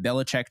from that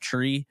Belichick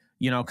tree,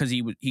 because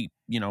he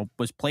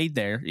was played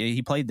there.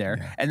 He played there.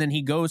 Yeah. And then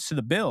he goes to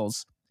the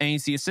Bills. And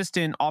he's the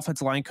assistant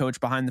offensive line coach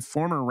behind the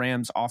former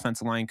Rams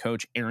offensive line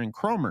coach, Aaron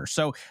Kromer.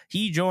 So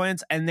he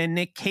joins, and then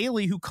Nick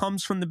Caley, who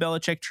comes from the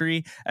Belichick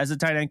tree as a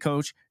tight end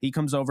coach, he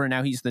comes over, and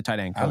now he's the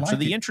tight end coach. So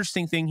the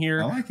interesting thing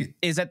here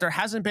is that there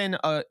hasn't been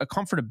a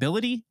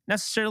comfortability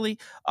necessarily.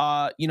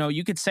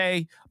 You could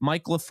say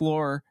Mike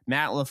LaFleur,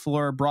 Matt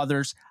LaFleur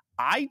brothers.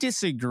 I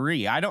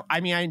disagree.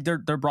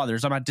 They're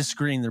brothers. I'm not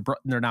disagreeing.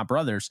 They're not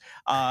brothers.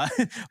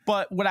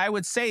 But what I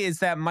would say is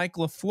that Mike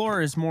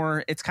LaFleur is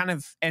more, it's kind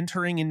of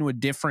entering into a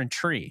different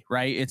tree,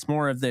 right? It's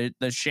more of the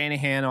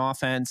Shanahan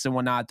offense and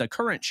whatnot, the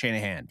current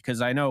Shanahan, because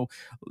I know,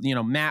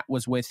 Matt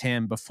was with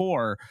him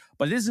before,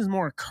 but this is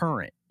more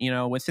current,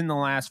 within the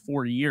last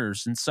 4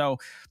 years. And so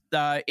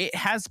it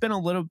has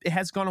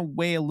gone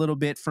away a little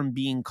bit from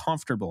being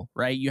comfortable,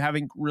 right? You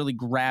haven't really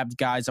grabbed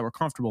guys that were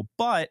comfortable,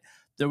 but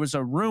there was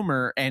a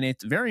rumor, and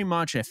it's very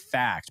much a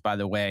fact, by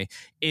the way.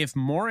 If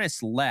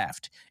Morris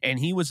left and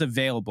he was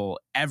available,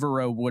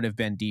 Evero would have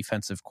been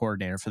defensive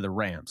coordinator for the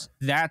Rams.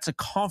 That's a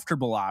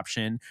comfortable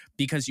option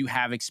because you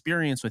have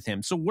experience with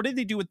him. So what did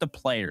they do with the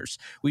players?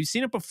 We've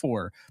seen it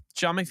before.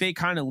 Sean McVay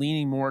kind of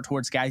leaning more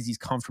towards guys he's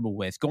comfortable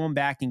with, going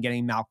back and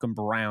getting Malcolm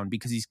Brown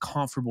because he's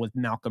comfortable with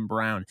Malcolm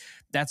Brown.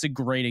 That's a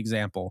great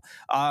example.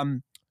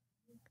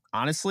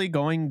 Honestly,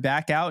 going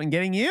back out and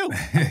getting you,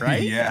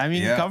 right?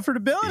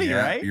 Comfortability,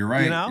 right? You're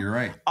right.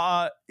 You're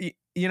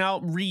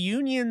right.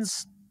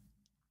 Reunions.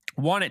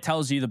 One, it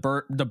tells you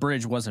the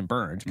bridge wasn't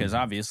burned because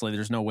obviously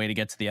there's no way to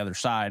get to the other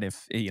side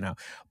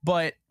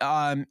but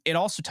it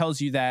also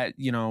tells you that,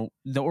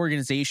 the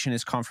organization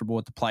is comfortable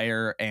with the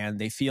player and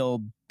they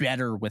feel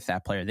better with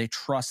that player. They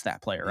trust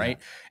that player, right?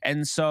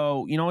 And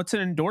so, it's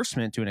an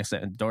endorsement to an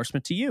extent,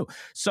 endorsement to you.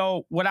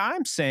 So what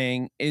I'm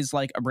saying is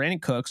like a Brandon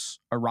Cooks,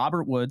 a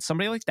Robert Woods,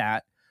 somebody like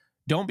that.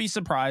 Don't be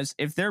surprised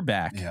if they're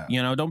back.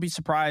 Yeah. Don't be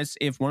surprised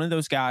if one of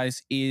those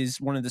guys is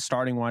one of the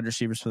starting wide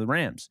receivers for the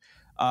Rams.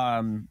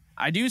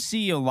 I do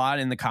see a lot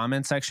in the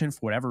comment section for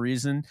whatever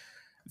reason.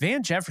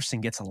 Van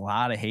Jefferson gets a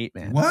lot of hate,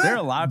 man. What? There are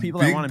a lot of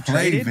people that want him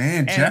traded.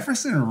 Van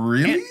Jefferson,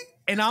 really?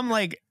 And I'm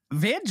like,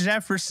 Van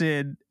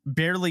Jefferson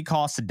barely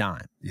costs a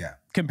dime. Yeah.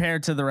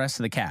 Compared to the rest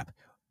of the cap.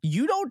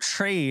 You don't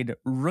trade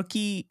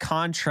rookie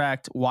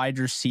contract wide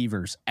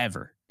receivers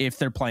ever if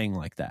they're playing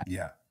like that.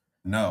 Yeah.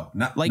 No,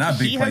 not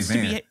big play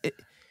Van.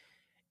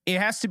 It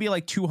has to be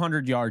like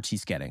 200 yards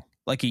he's getting.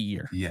 Like a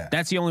year. Yeah.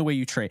 That's the only way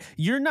you trade.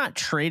 You're not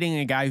trading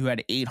a guy who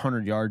had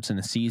 800 yards in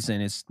a season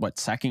is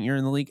second year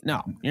in the league?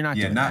 No, you're not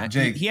doing that.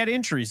 Jake. He had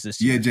injuries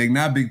this year. Yeah, Jake,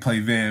 not big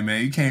play Van,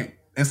 man. You can't,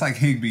 it's like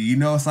Higbee.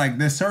 It's like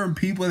there's certain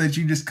people that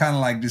you just kind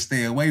of like just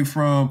stay away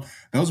from.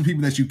 Those are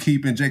people that you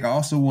keep. And Jake, I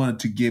also wanted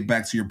to get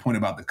back to your point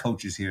about the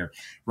coaches here,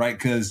 right?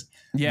 Because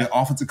the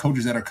offensive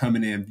coaches that are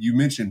coming in, you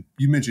mentioned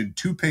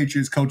 2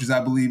 Patriots coaches,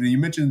 I believe, and you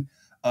mentioned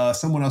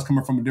someone else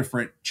coming from a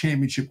different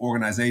championship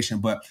organization,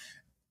 but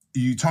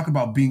you talk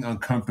about being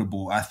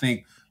uncomfortable. I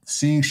think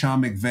seeing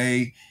Sean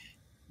McVay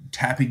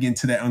tapping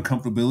into that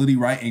uncomfortability,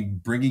 right,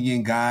 and bringing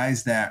in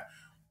guys that,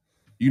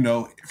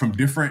 from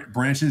different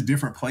branches,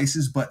 different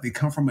places, but they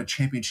come from a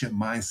championship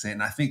mindset.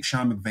 And I think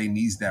Sean McVay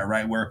needs that,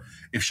 right, where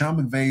if Sean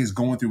McVay is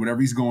going through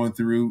whatever he's going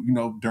through,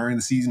 during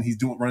the season, he's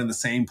running the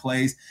same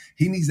plays.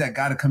 He needs that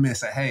guy to come in and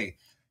say, hey,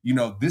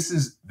 this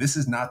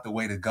is not the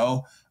way to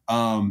go.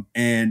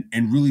 And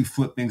really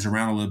flip things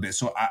around a little bit.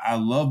 So I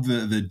love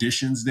the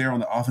additions there on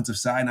the offensive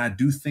side. And I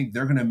do think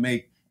they're going to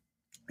make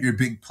your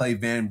big play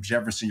Van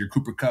Jefferson, your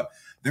Cooper Kupp,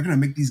 they're going to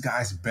make these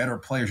guys better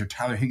players, your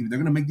Tyler Higbee. They're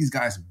going to make these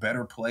guys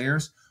better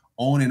players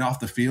on and off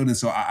the field. And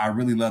so I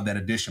really love that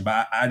addition.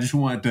 But I just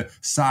wanted to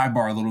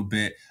sidebar a little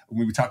bit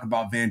when we talk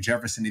about Van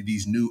Jefferson and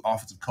these new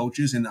offensive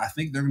coaches. And I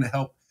think they're going to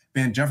help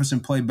Van Jefferson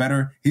play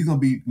better. He's going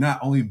to be not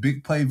only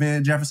big play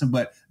Van Jefferson,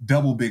 but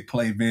double big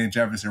play Van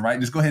Jefferson, right?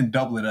 Just go ahead and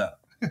double it up.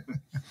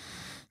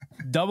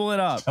 Double it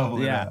up.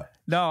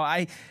 No,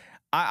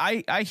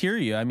 I hear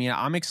you. I mean,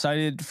 I'm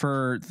excited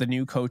for the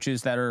new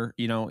coaches that are,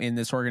 in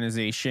this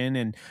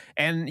organization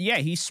and yeah,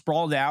 he's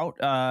sprawled out.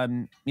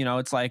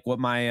 It's like what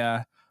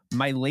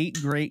my late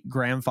great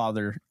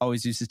grandfather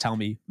always used to tell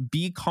me,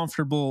 be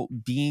comfortable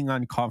being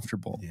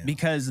uncomfortable,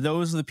 because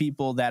those are the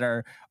people that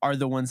are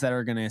the ones that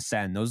are going to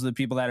ascend. Those are the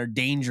people that are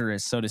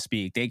dangerous, so to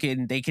speak. They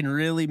can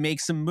really make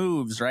some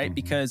moves, right? Mm-hmm.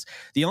 Because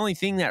the only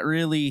thing that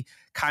really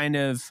kind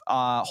of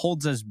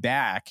holds us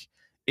back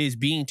is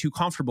being too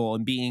comfortable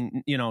and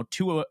being,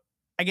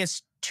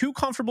 too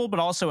comfortable, but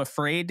also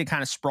afraid to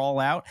kind of sprawl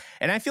out.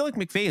 And I feel like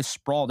McVay is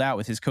sprawled out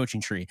with his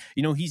coaching tree.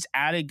 He's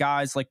added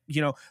guys like,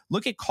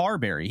 look at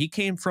Carberry. He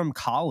came from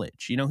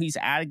college. He's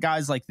added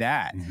guys like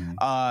that.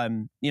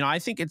 Mm-hmm. I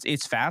think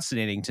it's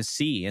fascinating to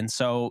see. And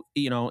so,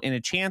 in a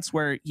chance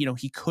where,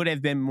 he could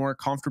have been more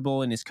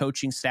comfortable in his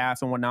coaching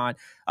staff and whatnot,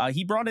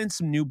 he brought in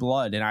some new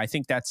blood. And I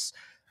think that's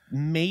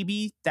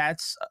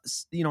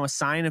a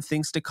sign of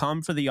things to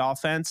come for the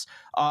offense.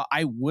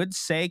 I would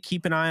say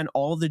keep an eye on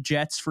all the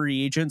Jets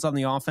free agents on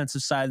the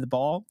offensive side of the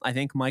ball. I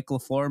think Mike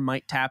LaFleur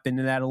might tap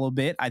into that a little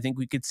bit. I think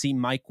we could see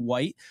Mike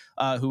White,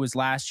 who was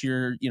last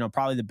year,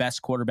 probably the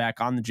best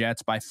quarterback on the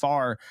Jets by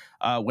far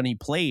when he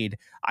played.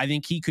 I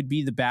think he could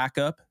be the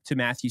backup to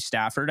Matthew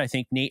Stafford. I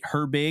think Nate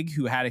Herbig,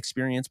 who had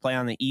experience play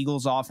on the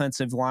Eagles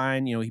offensive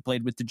line, he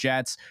played with the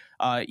Jets.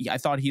 I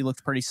thought he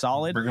looked pretty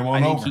solid. Bring him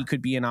on over. I think he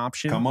could be an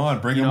option. Come on,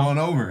 bring him on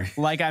over.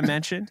 Like I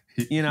mentioned,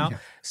 Yeah.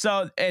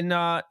 So, and,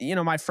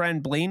 my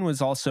friend Blaine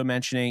was also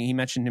he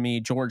mentioned to me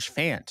George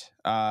Fant,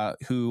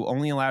 who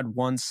only allowed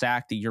 1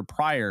 sack the year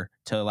prior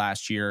to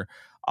last year.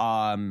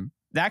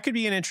 That could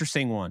be an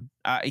interesting one.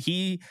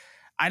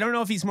 I don't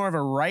know if he's more of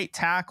a right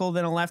tackle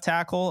than a left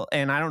tackle,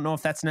 and I don't know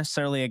if that's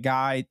necessarily a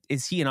guy.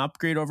 Is he an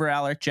upgrade over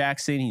Alec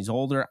Jackson? He's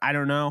older. I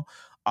don't know.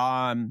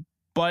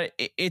 But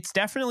it's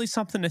definitely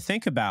something to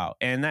think about.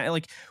 And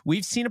that,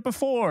 we've seen it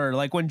before.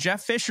 Like when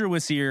Jeff Fisher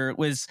was here, it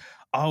was,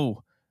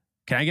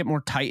 can I get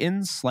more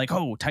Titans? Like,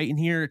 oh, Titan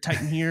here,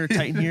 Titan here,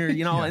 Titan here,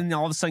 you know, and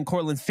all of a sudden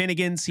Cortland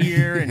Finnegan's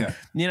here. And,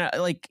 you know,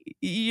 like,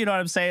 you know what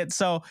I'm saying?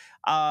 So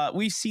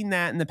we've seen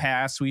that in the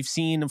past. We've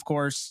seen, of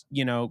course,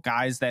 you know,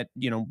 guys that,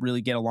 you know,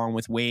 really get along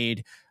with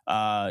Wade.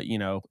 You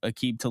know,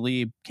 Aqib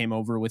Talib came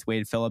over with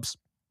Wade Phillips,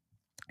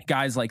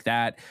 guys like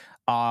that.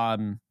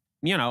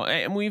 You know,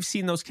 and we've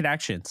seen those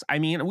connections. I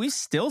mean, we've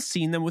still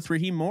seen them with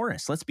Raheem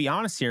Morris. Let's be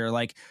honest here.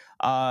 Like,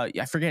 I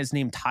forget his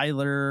name,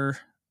 Tyler,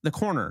 the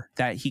corner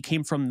that he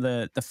came from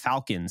the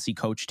Falcons. He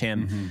coached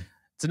him. Mm-hmm.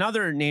 It's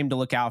another name to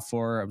look out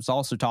for. I was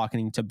also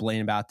talking to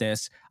Blaine about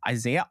this.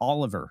 Isaiah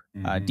Oliver,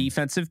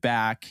 defensive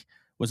back,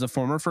 was a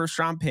former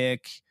first-round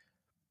pick.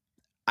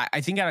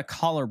 I think out of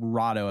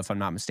Colorado, if I'm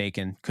not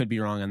mistaken. Could be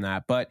wrong on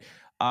that. But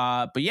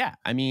yeah,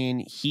 I mean,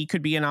 he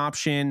could be an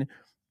option.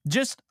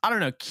 Just, I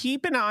don't know,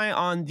 keep an eye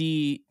on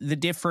the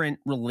different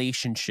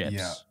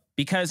relationships,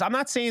 because I'm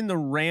not saying the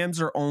Rams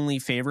are only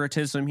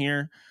favoritism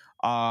here,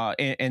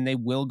 and they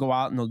will go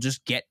out and they'll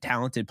just get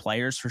talented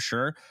players for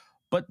sure,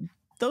 but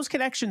those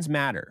connections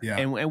matter.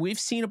 And we've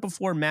seen it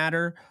before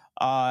matter.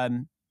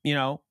 You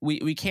know,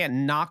 we can't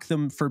knock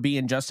them for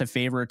being just a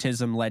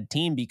favoritism led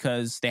team,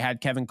 because they had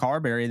Kevin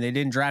Carberry and they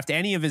didn't draft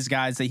any of his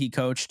guys that he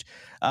coached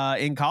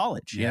in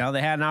college. You know,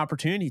 they had an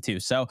opportunity to.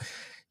 So,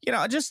 you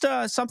know, just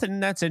something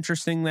that's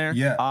interesting there.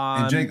 Yeah.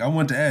 And Jake, I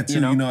want to add too,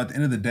 you know, at the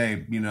end of the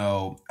day, you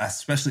know,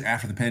 especially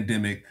after the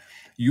pandemic,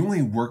 you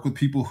only work with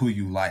people who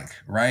you like,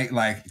 right?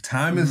 Like,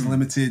 time is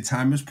limited,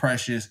 time is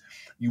precious.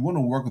 You want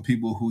to work with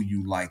people who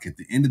you like at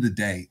the end of the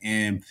day.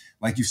 And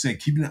like you said,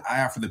 keeping an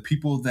eye out for the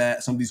people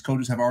that some of these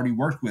coaches have already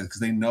worked with,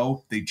 because they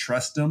know, they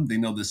trust them, they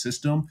know the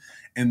system,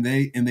 and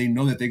they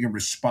know that they can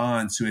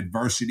respond to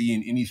adversity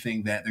and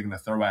anything that they're going to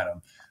throw at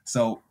them.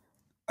 So,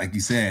 like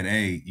you said,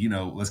 hey, you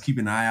know, let's keep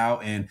an eye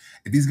out. And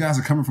if these guys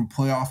are coming from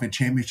playoff and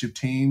championship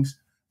teams,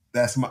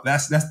 that's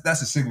a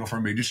signal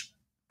for me. Just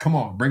come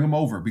on, bring them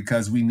over,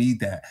 because we need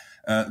that.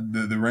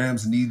 The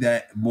Rams need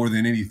that more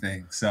than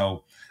anything.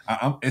 So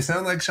it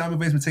sounds like Sean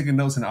McVay's been taking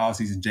notes in the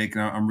offseason, Jake,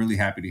 and I'm really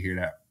happy to hear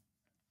that.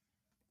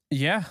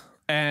 Yeah.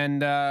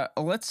 And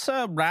let's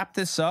wrap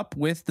this up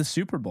with the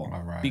Super Bowl,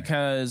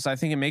 because I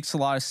think it makes a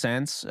lot of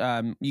sense.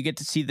 You get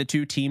to see the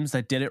two teams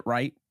that did it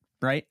right.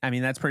 I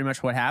mean, that's pretty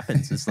much what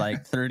happens. It's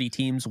like 30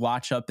 teams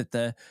watch up at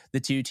the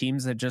two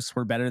teams that just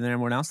were better than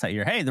everyone else that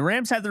year. Hey, the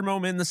Rams had their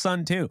moment in the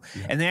sun too,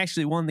 and they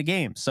actually won the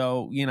game.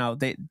 So, you know,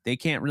 they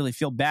can't really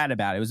feel bad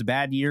about it. It was a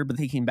bad year, but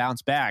they can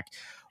bounce back.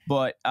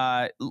 But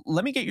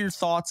let me get your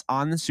thoughts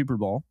on the Super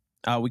Bowl.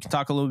 We can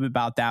talk a little bit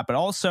about that, but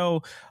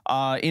also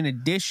in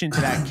addition to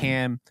that,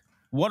 Cam,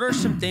 what are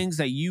some things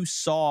that you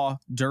saw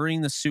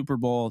during the Super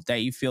Bowl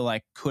that you feel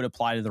like could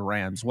apply to the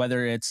Rams?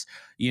 Whether it's,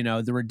 you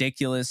know, the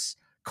ridiculous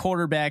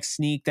quarterback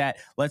sneak that,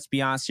 let's be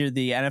honest here,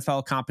 the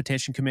NFL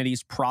competition committee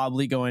is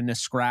probably going to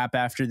scrap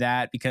after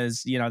that,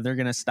 because, you know, they're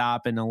going to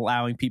stop and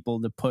allowing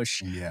people to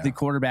push the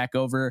quarterback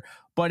over.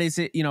 But is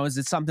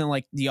it something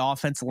like the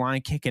offensive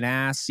line kicking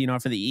ass, you know,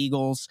 for the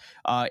Eagles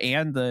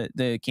and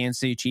the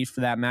Kansas City Chiefs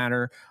for that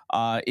matter?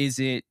 Is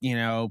it, you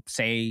know,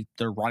 say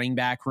the running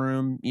back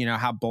room, you know,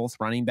 how both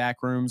running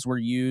back rooms were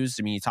used?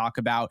 I mean, you talk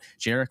about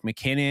Jerick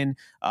McKinnon,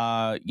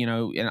 you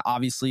know, and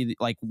obviously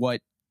like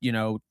what, you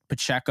know,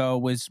 Pacheco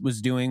was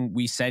doing,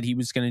 we said he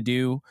was going to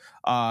do,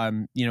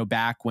 you know,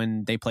 back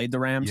when they played the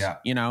Rams,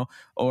 you know,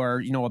 or,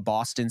 you know, a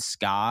Boston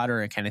Scott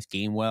or a Kenneth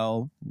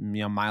Gainwell,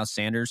 you know, Miles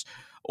Sanders,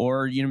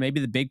 or, you know, maybe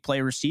the big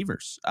play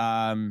receivers.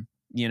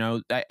 You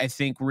know, I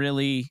think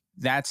really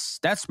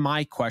that's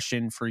my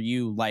question for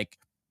you. Like,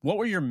 what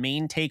were your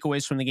main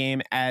takeaways from the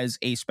game as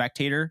a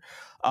spectator,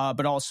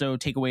 but also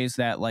takeaways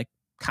that like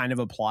kind of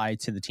apply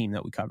to the team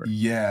that we covered?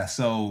 Yeah.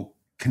 So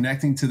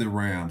connecting to the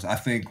Rams, I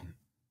think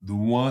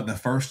the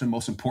first and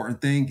most important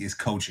thing is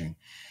coaching.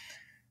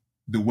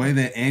 The way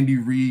that Andy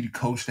Reid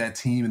coached that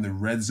team in the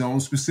red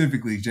zone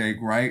specifically, Jake,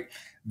 right?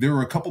 There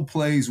were a couple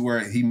plays where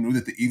he knew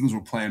that the Eagles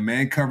were playing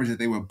man coverage, that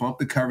they would bump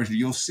the coverage. And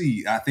you'll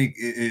see, I think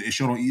it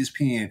showed on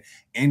ESPN,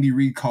 Andy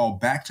Reid called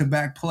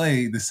back-to-back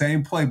play, the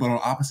same play, but on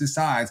opposite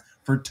sides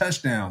for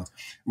touchdowns.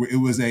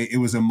 It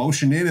was a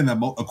motion in and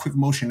a quick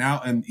motion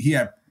out, and he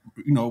had,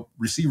 you know,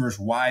 receivers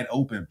wide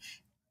open.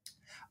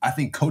 I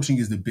think coaching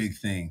is the big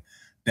thing.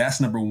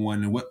 That's number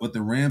one. And what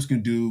the Rams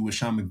can do, what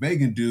Sean McVay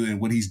can do, and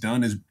what he's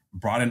done is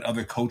brought in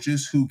other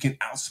coaches who can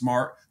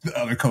outsmart the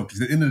other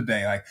coaches. At the end of the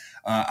day, like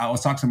I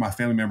was talking to my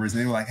family members,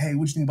 and they were like, hey,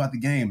 what do you think about the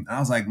game? And I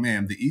was like,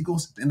 man, the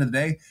Eagles, at the end of the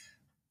day,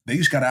 they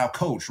just got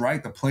out-coached,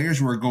 right? The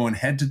players were going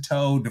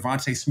head-to-toe.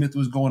 Devontae Smith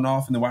was going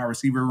off in the wide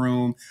receiver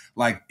room.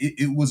 Like,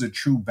 it was a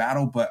true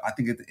battle. But I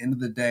think at the end of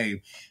the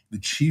day, the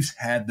Chiefs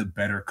had the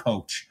better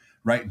coach.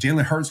 Right,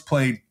 Jalen Hurts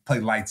played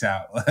lights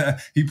out.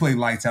 He played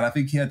lights out. I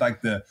think he had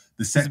like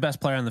he's the best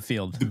player on the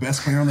field. The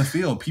best player on the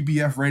field.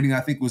 PPF rating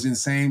I think was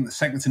insane.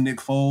 Second to Nick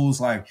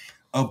Foles, like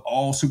of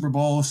all Super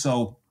Bowls.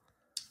 So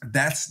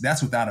that's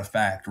without a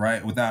fact,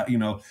 right? Without, you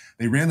know,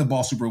 they ran the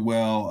ball super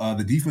well.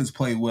 The defense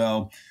played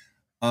well.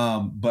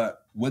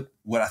 But what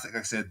I think,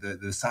 like I said, the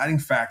deciding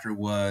factor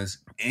was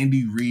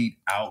Andy Reid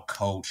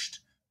outcoached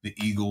the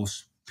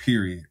Eagles.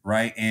 period,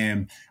 right?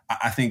 And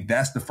I think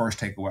that's the first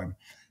takeaway.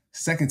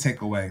 Second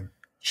takeaway,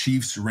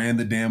 Chiefs ran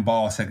the damn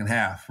ball second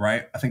half,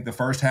 right? I think the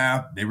first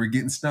half, they were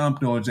getting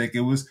stumped on, Jake.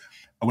 It was,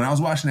 when I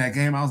was watching that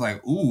game, I was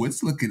like, ooh,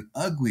 it's looking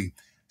ugly.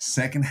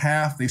 Second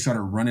half, they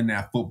started running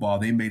that football.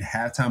 They made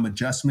halftime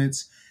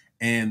adjustments,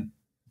 and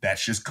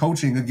that's just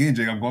coaching. Again,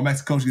 Jake, I'm going back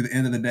to coaching at the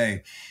end of the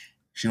day.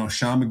 You know,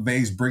 Sean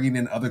McVay's bringing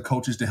in other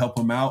coaches to help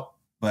him out,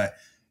 but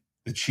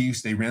the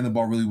Chiefs, they ran the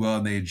ball really well,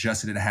 and they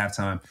adjusted it at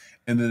halftime.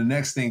 And then the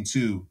next thing,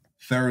 too,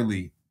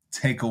 thirdly,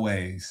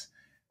 takeaways.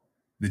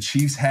 The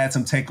Chiefs had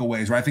some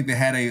takeaways, right? I think they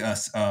had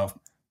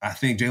I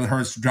think Jalen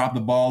Hurts dropped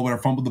the ball,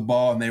 fumbled the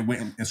ball, and they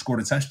went and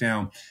scored a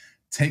touchdown.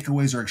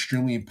 Takeaways are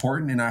extremely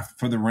important. And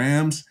for the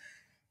Rams,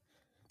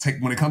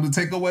 when it comes to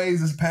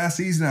takeaways this past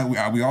season,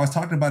 we always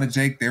talked about it,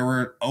 Jake. They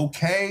were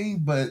okay,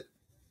 but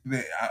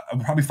I'll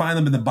probably find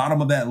them in the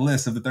bottom of that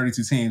list of the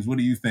 32 teams. What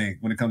do you think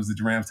when it comes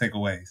to Rams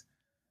takeaways?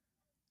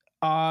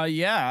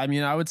 Yeah, I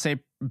mean, I would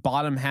say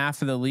bottom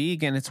half of the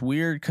league, and it's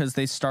weird because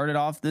they started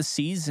off this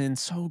season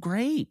so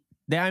great.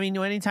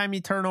 Anytime you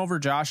turn over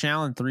Josh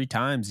Allen 3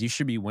 times, you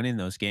should be winning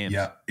those games.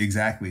 Yeah,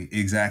 exactly.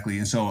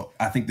 And so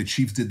I think the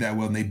Chiefs did that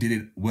well, and they did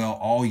it well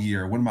all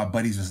year. One of my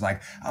buddies was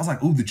like,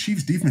 "Oh, the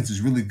Chiefs defense is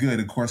really good."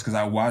 Of course, because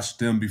I watched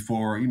them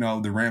before,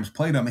 the Rams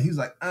played them, and he was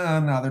like, "Oh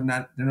no, they're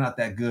not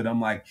that good."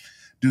 I'm like,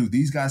 dude,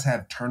 these guys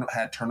had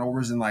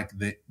turnovers in like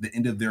the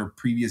end of their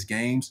previous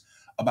games.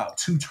 About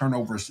 2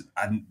 turnovers.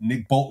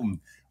 Nick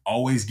Bolton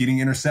always getting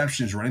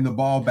interceptions, running the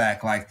ball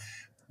back, like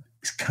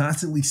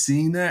constantly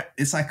seeing that.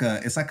 It's like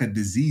a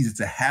disease. It's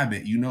a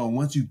habit.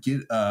 Once you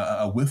get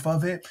a whiff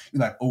of it,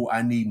 you're like, oh,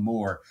 I need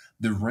more.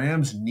 The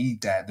Rams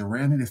need that. The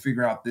Rams need to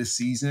figure out this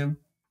season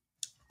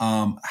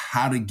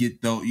how to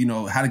get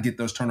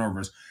those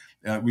turnovers.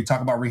 We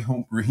talk about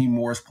Raheem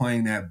Morris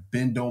playing that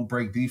bend don't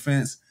break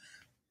defense.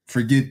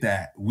 Forget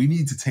that. We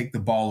need to take the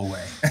ball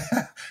away.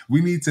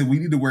 we need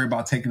to worry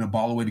about taking the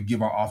ball away to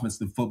give our offense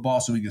the football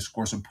so we can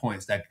score some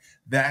points.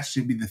 That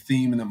should be the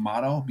theme and the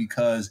motto,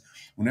 because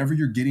whenever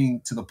you're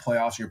getting to the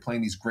playoffs, you're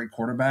playing these great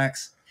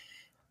quarterbacks.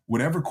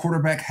 Whatever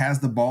quarterback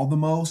has the ball the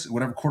most,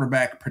 whatever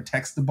quarterback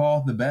protects the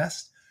ball the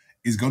best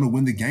is going to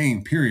win the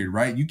game, period,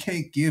 right? You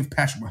can't give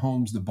Patrick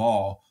Mahomes the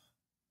ball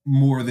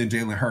more than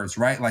Jalen Hurts,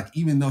 right? Like,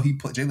 even though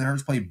Jalen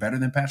Hurts played better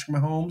than Patrick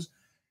Mahomes,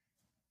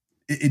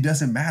 it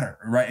doesn't matter,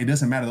 right? It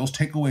doesn't matter. Those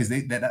takeaways,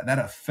 that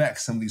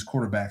affects some of these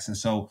quarterbacks. And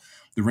so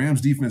the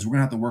Rams defense, we're going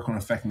to have to work on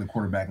affecting the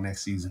quarterback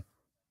next season.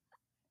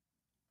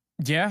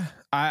 Yeah.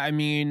 I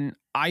mean,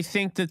 I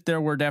think that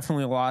there were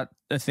definitely a lot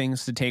of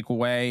things to take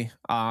away.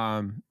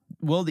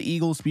 Will the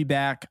Eagles be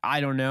back?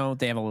 I don't know.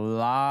 They have a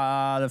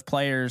lot of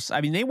players.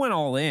 I mean, they went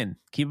all in.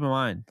 Keep in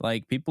mind,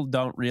 like, people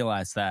don't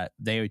realize that.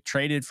 They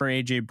traded for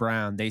A.J.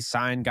 Brown. They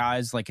signed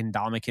guys like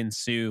Ndamukong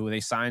Suh.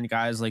 They signed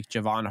guys like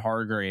Javon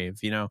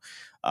Hargrave.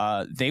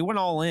 They went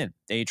all in.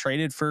 They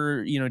traded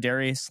for,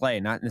 Darius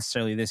Slay, not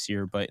necessarily this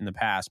year, but in the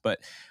past.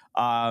 But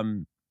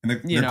and the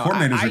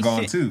coordinators are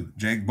gone too,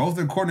 Jake. Both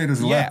their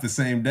coordinators left the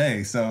same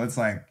day. So it's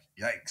like,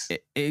 yikes.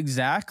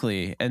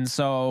 Exactly. And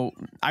so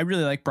I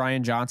really like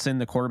Brian Johnson,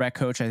 the quarterback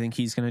coach. I think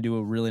he's going to do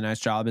a really nice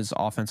job as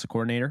offensive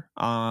coordinator.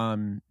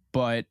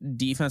 But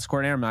defense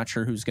coordinator, I'm not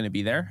sure who's going to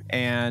be there.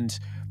 And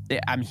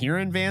I'm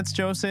hearing Vance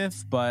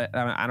Joseph, but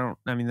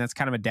that's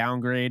kind of a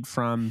downgrade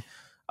from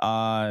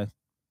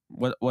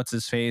what's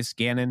his face,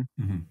 Gannon.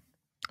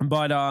 Mm-hmm.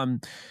 But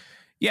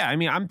yeah, I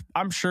mean,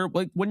 I'm sure,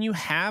 like, when you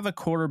have a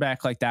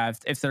quarterback like that,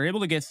 if they're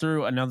able to get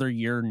through another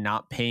year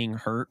not paying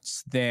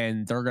Hurts,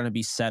 then they're going to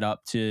be set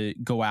up to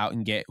go out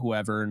and get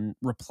whoever and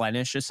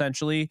replenish,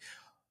 essentially.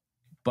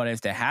 But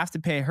if they have to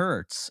pay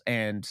Hurts,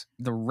 and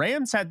the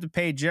Rams had to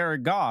pay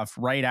Jared Goff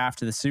right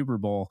after the Super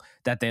Bowl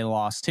that they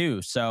lost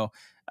too. So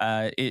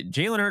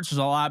Jalen Hurts was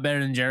a lot better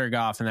than Jared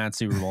Goff in that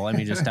Super Bowl. Let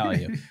me just tell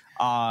you.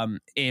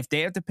 If they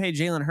have to pay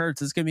Jalen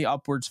Hurts, it's going to be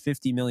upwards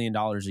 $50 million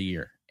a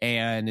year.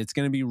 And it's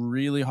going to be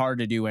really hard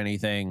to do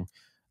anything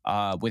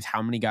with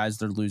how many guys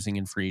they're losing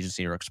in free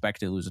agency or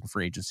expected to lose in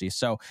free agency.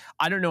 So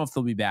I don't know if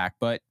they'll be back.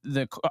 But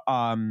the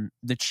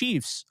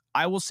Chiefs,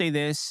 I will say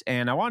this,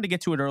 and I wanted to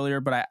get to it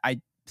earlier, but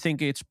I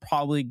think it's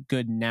probably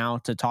good now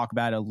to talk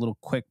about it a little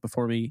quick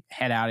before we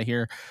head out of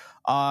here.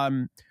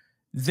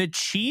 The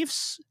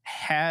Chiefs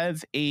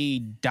have a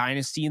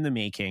dynasty in the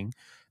making,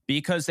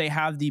 because they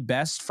have the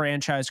best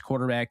franchise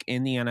quarterback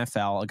in the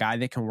NFL, a guy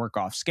that can work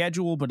off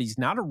schedule, but he's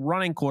not a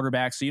running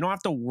quarterback, so you don't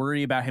have to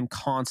worry about him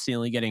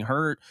constantly getting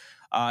hurt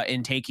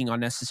and taking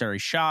unnecessary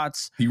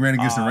shots. He ran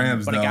against the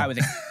Rams, but though. A guy with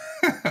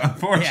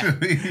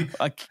unfortunately,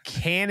 a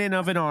cannon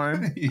of an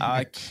arm,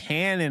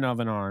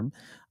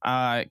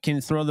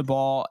 can throw the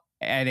ball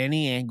at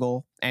any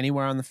angle,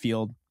 anywhere on the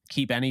field,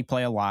 keep any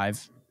play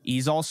alive.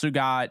 He's also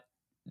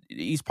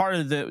he's part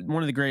of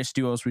one of the greatest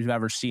duos we've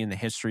ever seen in the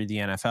history of the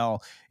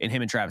NFL, in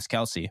him and Travis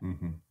Kelce.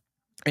 Mm-hmm.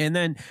 And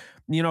then,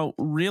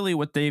 really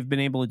what they've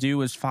been able to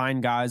do is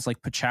find guys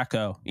like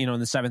Pacheco, in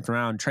the 7th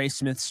round. Trey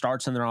Smith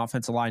starts on their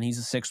offensive line. He's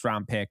a 6th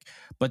round pick,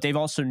 but they've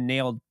also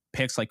nailed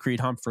picks like Creed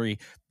Humphrey.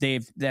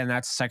 Then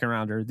that's a second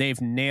rounder. They've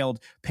nailed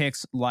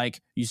picks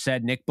like you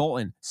said, Nick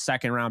Bolton,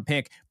 second round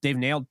pick. They've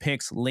nailed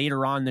picks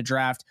later on in the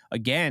draft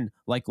again,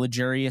 like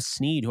L'Jarius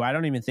Sneed, who I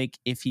don't even think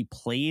if he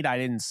played, I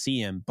didn't see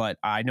him, but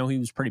I know he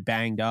was pretty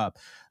banged up.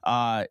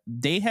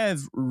 They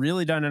have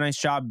really done a nice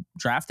job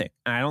drafting,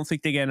 and I don't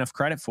think they get enough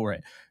credit for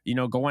it.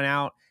 Going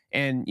out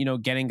and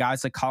getting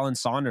guys like Colin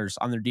Saunders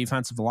on their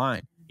defensive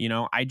line.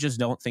 I just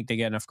don't think they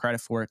get enough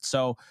credit for it.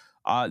 So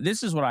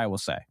this is what I will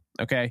say.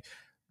 Okay.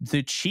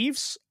 The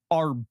Chiefs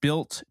are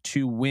built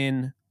to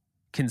win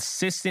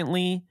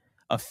consistently,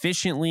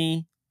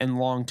 efficiently, and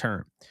long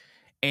term.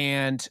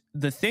 And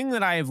the thing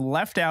that I have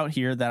left out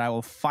here that I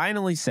will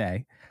finally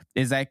say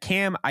is that,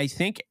 Cam, I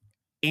think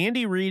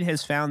Andy Reid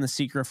has found the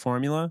secret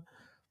formula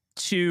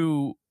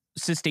to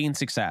sustain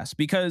success,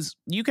 because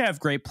you can have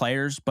great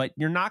players, but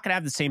you're not going to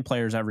have the same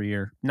players every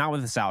year, not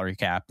with a salary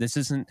cap. This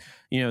isn't,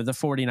 the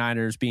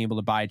 49ers being able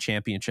to buy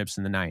championships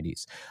in the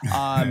 90s.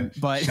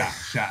 But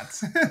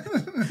shots.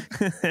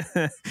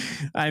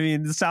 I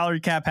mean, the salary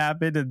cap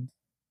happened, and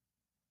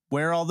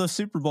where are all those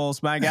Super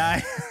Bowls, my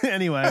guy?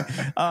 Anyway,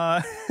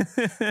 but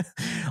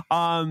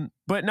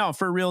no,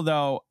 for real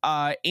though,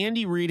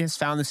 Andy Reid has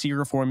found the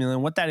secret formula,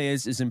 and what that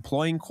is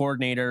employing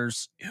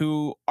coordinators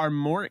who are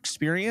more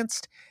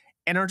experienced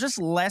and are just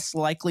less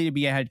likely to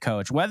be a head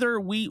coach. Whether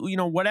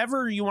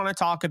whatever you want to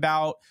talk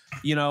about,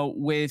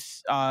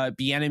 with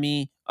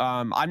Bieniemy,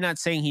 I'm not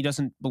saying he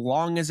doesn't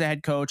belong as a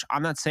head coach.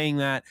 I'm not saying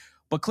that,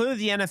 but clearly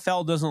the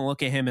NFL doesn't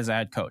look at him as a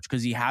head coach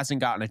because he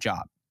hasn't gotten a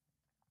job,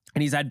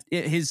 and he's had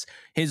his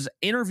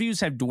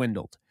interviews have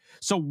dwindled.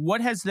 So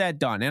what has that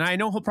done? And I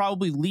know he'll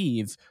probably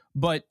leave,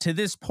 but to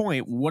this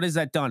point, what has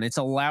that done? It's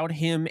allowed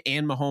him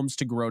and Mahomes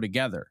to grow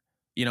together.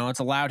 It's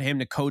allowed him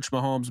to coach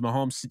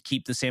Mahomes to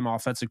keep the same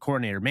offensive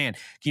coordinator. Man,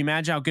 can you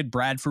imagine how good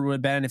Bradford would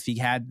have been if he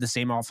had the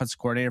same offensive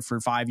coordinator for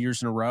 5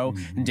 years in a row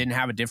and didn't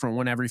have a different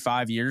one every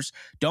 5 years?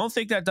 Don't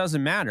think that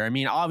doesn't matter. I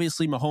mean,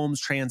 obviously Mahomes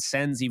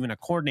transcends even a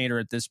coordinator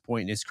at this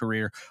point in his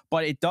career,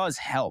 but it does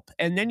help.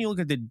 And then you look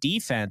at the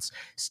defense.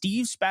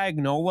 Steve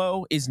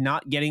Spagnuolo is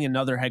not getting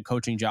another head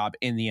coaching job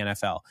in the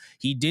NFL.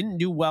 He didn't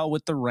do well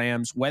with the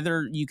Rams.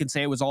 Whether you could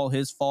say it was all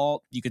his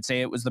fault, you could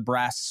say it was the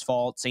brass's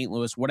fault, St.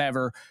 Louis,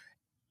 whatever.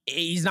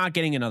 He's not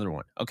getting another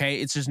one. Okay.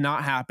 It's just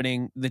not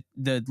happening.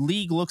 The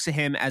league looks at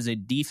him as a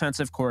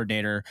defensive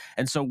coordinator.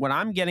 And so what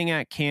I'm getting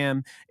at,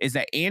 Cam, is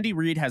that Andy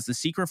Reid has the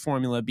secret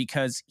formula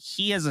because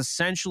he has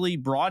essentially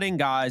brought in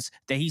guys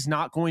that he's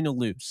not going to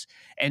lose.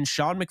 And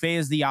Sean McVay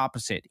is the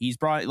opposite. He's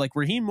brought, like,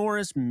 Raheem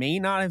Morris may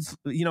not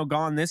have,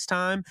 gone this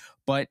time,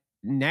 but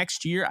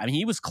next year, I mean,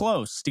 he was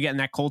close to getting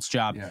that Colts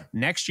job. Yeah.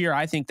 Next year,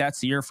 I think that's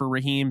the year for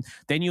Raheem.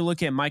 Then you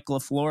look at Mike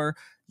LaFleur.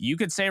 You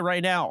could say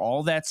right now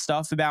all that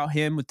stuff about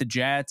him with the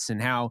Jets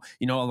and how,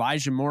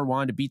 Elijah Moore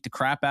wanted to beat the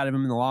crap out of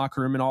him in the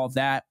locker room and all of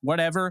that,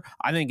 whatever.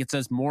 I think it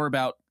says more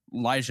about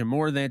Elijah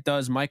Moore than it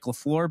does Mike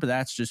LaFleur, but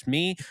that's just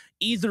me.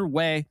 Either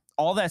way,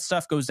 all that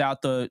stuff goes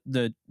out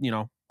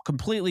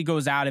completely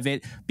goes out of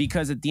it,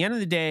 because at the end of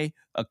the day,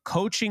 a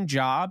coaching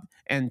job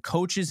and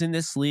coaches in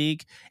this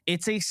league,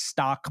 it's a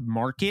stock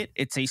market.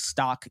 It's a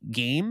stock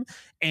game.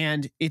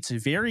 And it's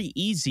very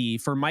easy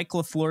for Mike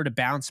LaFleur to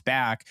bounce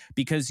back,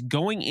 because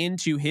going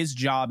into his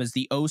job as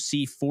the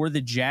OC for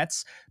the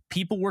Jets,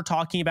 people were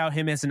talking about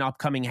him as an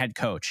upcoming head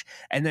coach.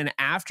 And then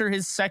after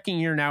his second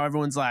year, now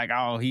everyone's like,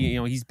 oh,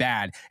 he's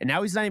bad. And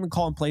now he's not even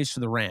calling plays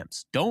for the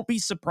Rams. Don't be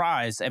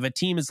surprised if a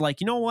team is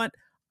like, you know what?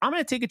 I'm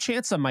going to take a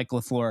chance on Mike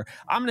LaFleur.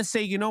 I'm going to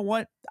say, you know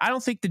what? I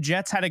don't think the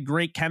Jets had a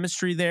great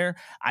chemistry there.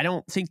 I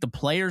don't think the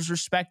players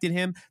respected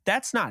him.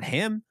 That's not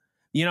him.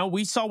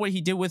 We saw what he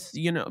did with,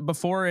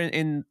 before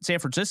in San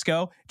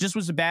Francisco. It just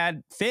was a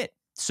bad fit.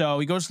 So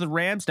he goes to the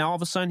Rams. Now all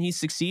of a sudden he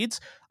succeeds.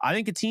 I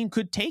think a team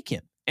could take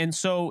him. And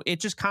so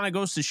it just kind of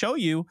goes to show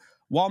you,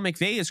 while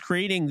McVay is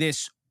creating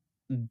this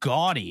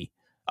gaudy,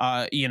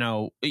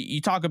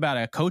 you talk about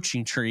a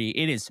coaching tree,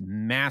 it is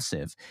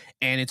massive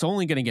and it's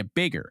only going to get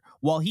bigger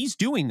while he's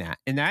doing that.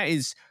 And that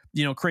is,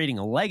 creating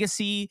a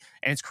legacy,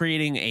 and it's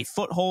creating a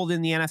foothold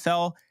in the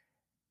NFL.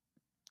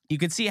 You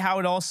can see how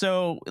it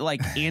also,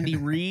 like Andy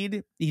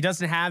Reid, he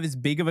doesn't have as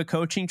big of a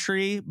coaching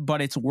tree,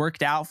 but it's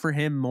worked out for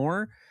him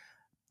more.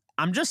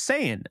 I'm just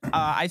saying,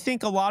 I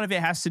think a lot of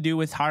it has to do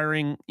with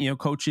hiring,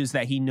 coaches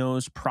that he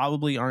knows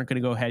probably aren't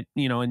going to go ahead,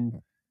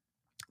 and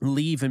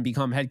leave and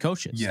become head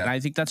coaches. Yeah. And I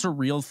think that's a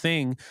real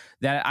thing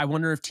that I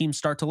wonder if teams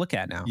start to look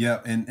at now. Yeah.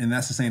 And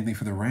that's the same thing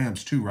for the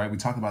Rams too, right? We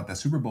talk about that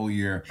Super Bowl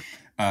year.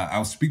 I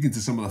was speaking to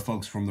some of the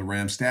folks from the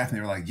Rams staff, and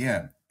they were like,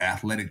 yeah,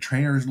 athletic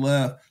trainers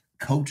left,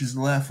 coaches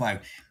left,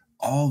 like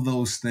all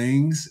those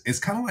things. It's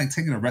kind of like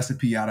taking a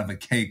recipe out of a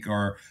cake,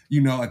 or,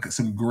 like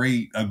a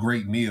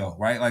great meal,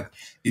 right? Like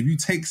if you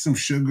take some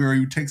sugar,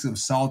 you take some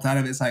salt out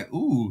of it, it's like,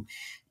 ooh,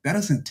 that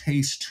doesn't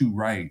taste too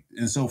right.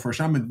 And so for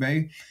Sean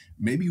McVay,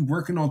 maybe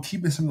working on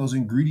keeping some of those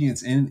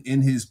ingredients in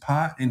his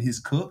pot, in his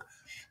cook,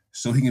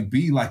 so he can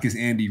be like his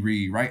Andy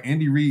Reid, right?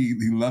 Andy Reid,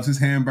 he loves his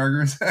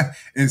hamburgers.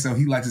 And so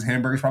he likes his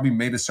hamburgers probably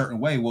made a certain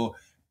way. Well,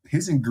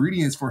 his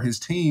ingredients for his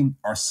team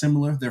are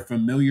similar. They're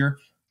familiar.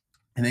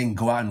 and they can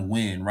go out and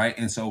win, right?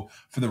 And so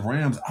for the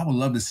Rams, I would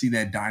love to see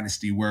that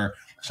dynasty where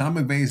Sean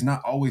McVay is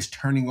not always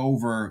turning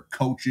over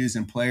coaches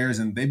and players,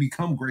 and they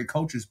become great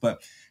coaches,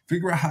 but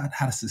figure out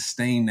how to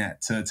sustain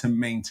that, to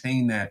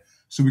maintain that,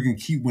 so we can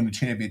keep winning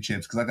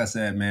championships. Because like I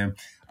said, man,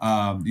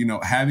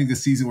 having a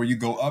season where you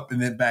go up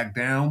and then back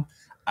down,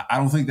 I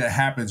don't think that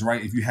happens,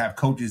 right? If you have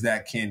coaches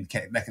that can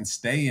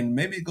stay, and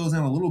maybe it goes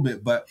down a little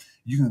bit, but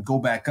you can go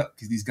back up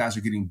because these guys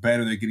are getting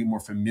better, they're getting more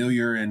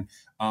familiar, and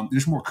they're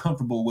just more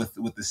comfortable with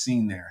the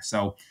scene there.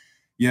 So,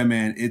 yeah,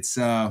 man, it's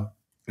going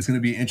to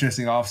be an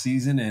interesting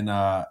offseason, and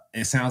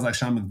it sounds like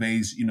Sean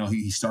McVay's,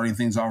 he's starting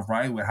things off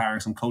right with hiring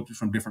some coaches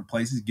from different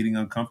places, getting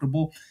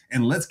uncomfortable,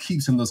 and let's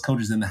keep some of those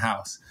coaches in the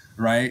house,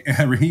 right?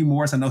 Raheem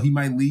Morris, I know he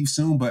might leave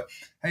soon, but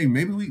hey,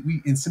 maybe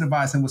we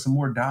incentivize him with some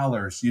more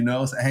dollars, Say,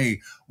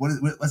 hey, what's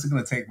it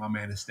going to take, my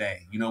man, to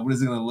stay? What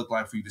is it going to look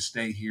like for you to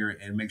stay here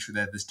and make sure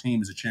that this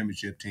team is a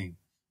championship team?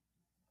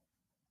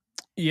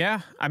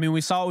 Yeah, I mean,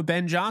 we saw it with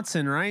Ben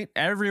Johnson, right?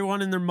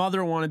 Everyone and their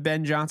mother wanted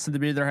Ben Johnson to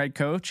be their head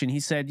coach, and he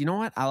said, "You know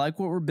what? I like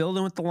what we're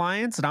building with the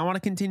Lions, and I want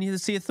to continue to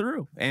see it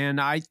through." And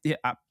I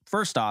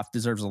first off,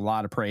 deserves a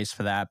lot of praise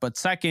for that. But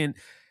second,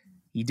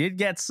 he did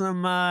get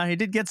some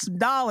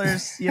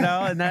dollars,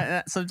 and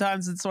that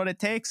sometimes it's what it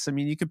takes. I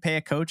mean, you could pay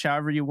a coach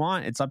however you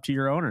want; it's up to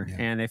your owner. Yeah.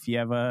 And if you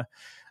have a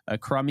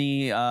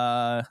crummy,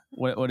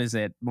 what is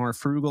it, more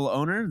frugal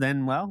owner,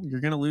 then, well, you're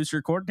going to lose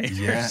your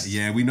coordinators.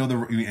 Yeah. We know the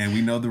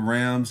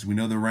Rams. We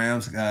know the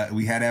Rams.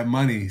 We had that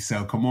money.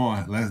 So come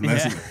on, let's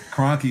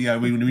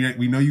Kroenke.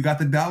 We know you got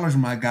the dollars,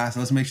 my guy. So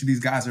let's make sure these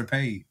guys are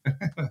paid.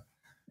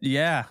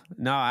 Yeah,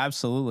 no,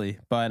 absolutely.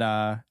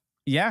 But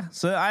yeah,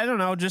 so I don't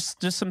know, just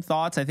some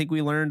thoughts. I think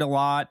we learned a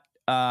lot.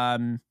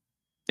 I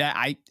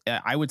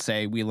would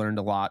say we learned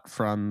a lot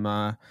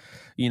from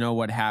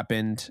what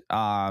happened.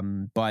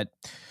 But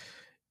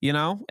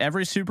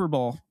every Super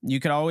Bowl, you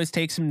could always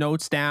take some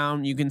notes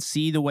down. You can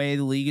see the way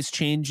the league is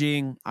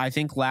changing. I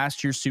think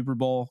last year's Super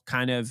Bowl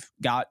kind of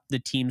got the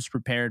teams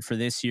prepared for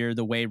this year,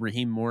 the way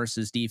Raheem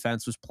Morris's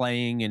defense was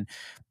playing. And,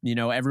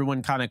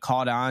 everyone kind of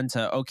caught on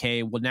to,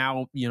 okay, well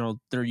now,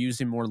 they're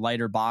using more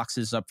lighter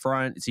boxes up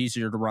front. It's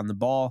easier to run the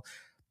ball.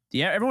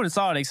 Yeah, everyone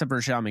saw it except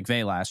for Sean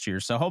McVay last year.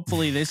 So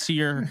hopefully this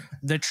year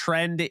the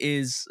trend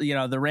is,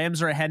 the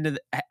Rams are ahead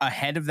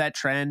of that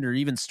trend, or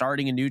even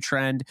starting a new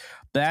trend.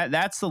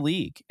 That's the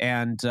league,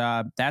 and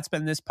that's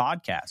been this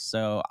podcast.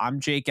 So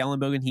I'm Jake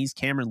Ellenbogen. He's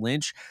Cameron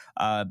Lynch.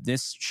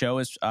 This show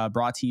is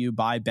brought to you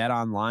by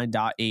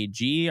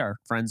BetOnline.ag, our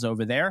friends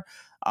over there.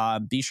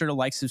 Be sure to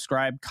like,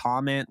 subscribe,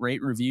 comment,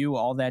 rate, review,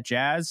 all that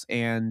jazz.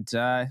 And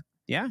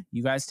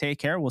you guys take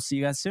care. We'll see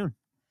you guys soon.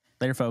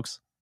 Later, folks.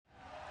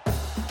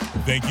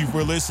 Thank you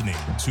for listening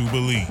to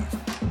Believe.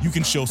 You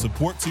can show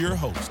support to your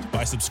host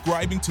by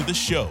subscribing to the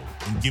show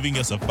and giving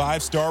us a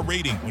 5-star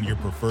rating on your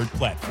preferred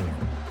platform.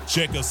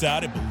 Check us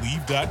out at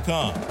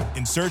Believe.com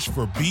and search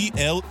for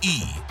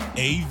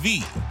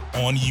BLEAV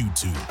on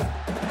YouTube.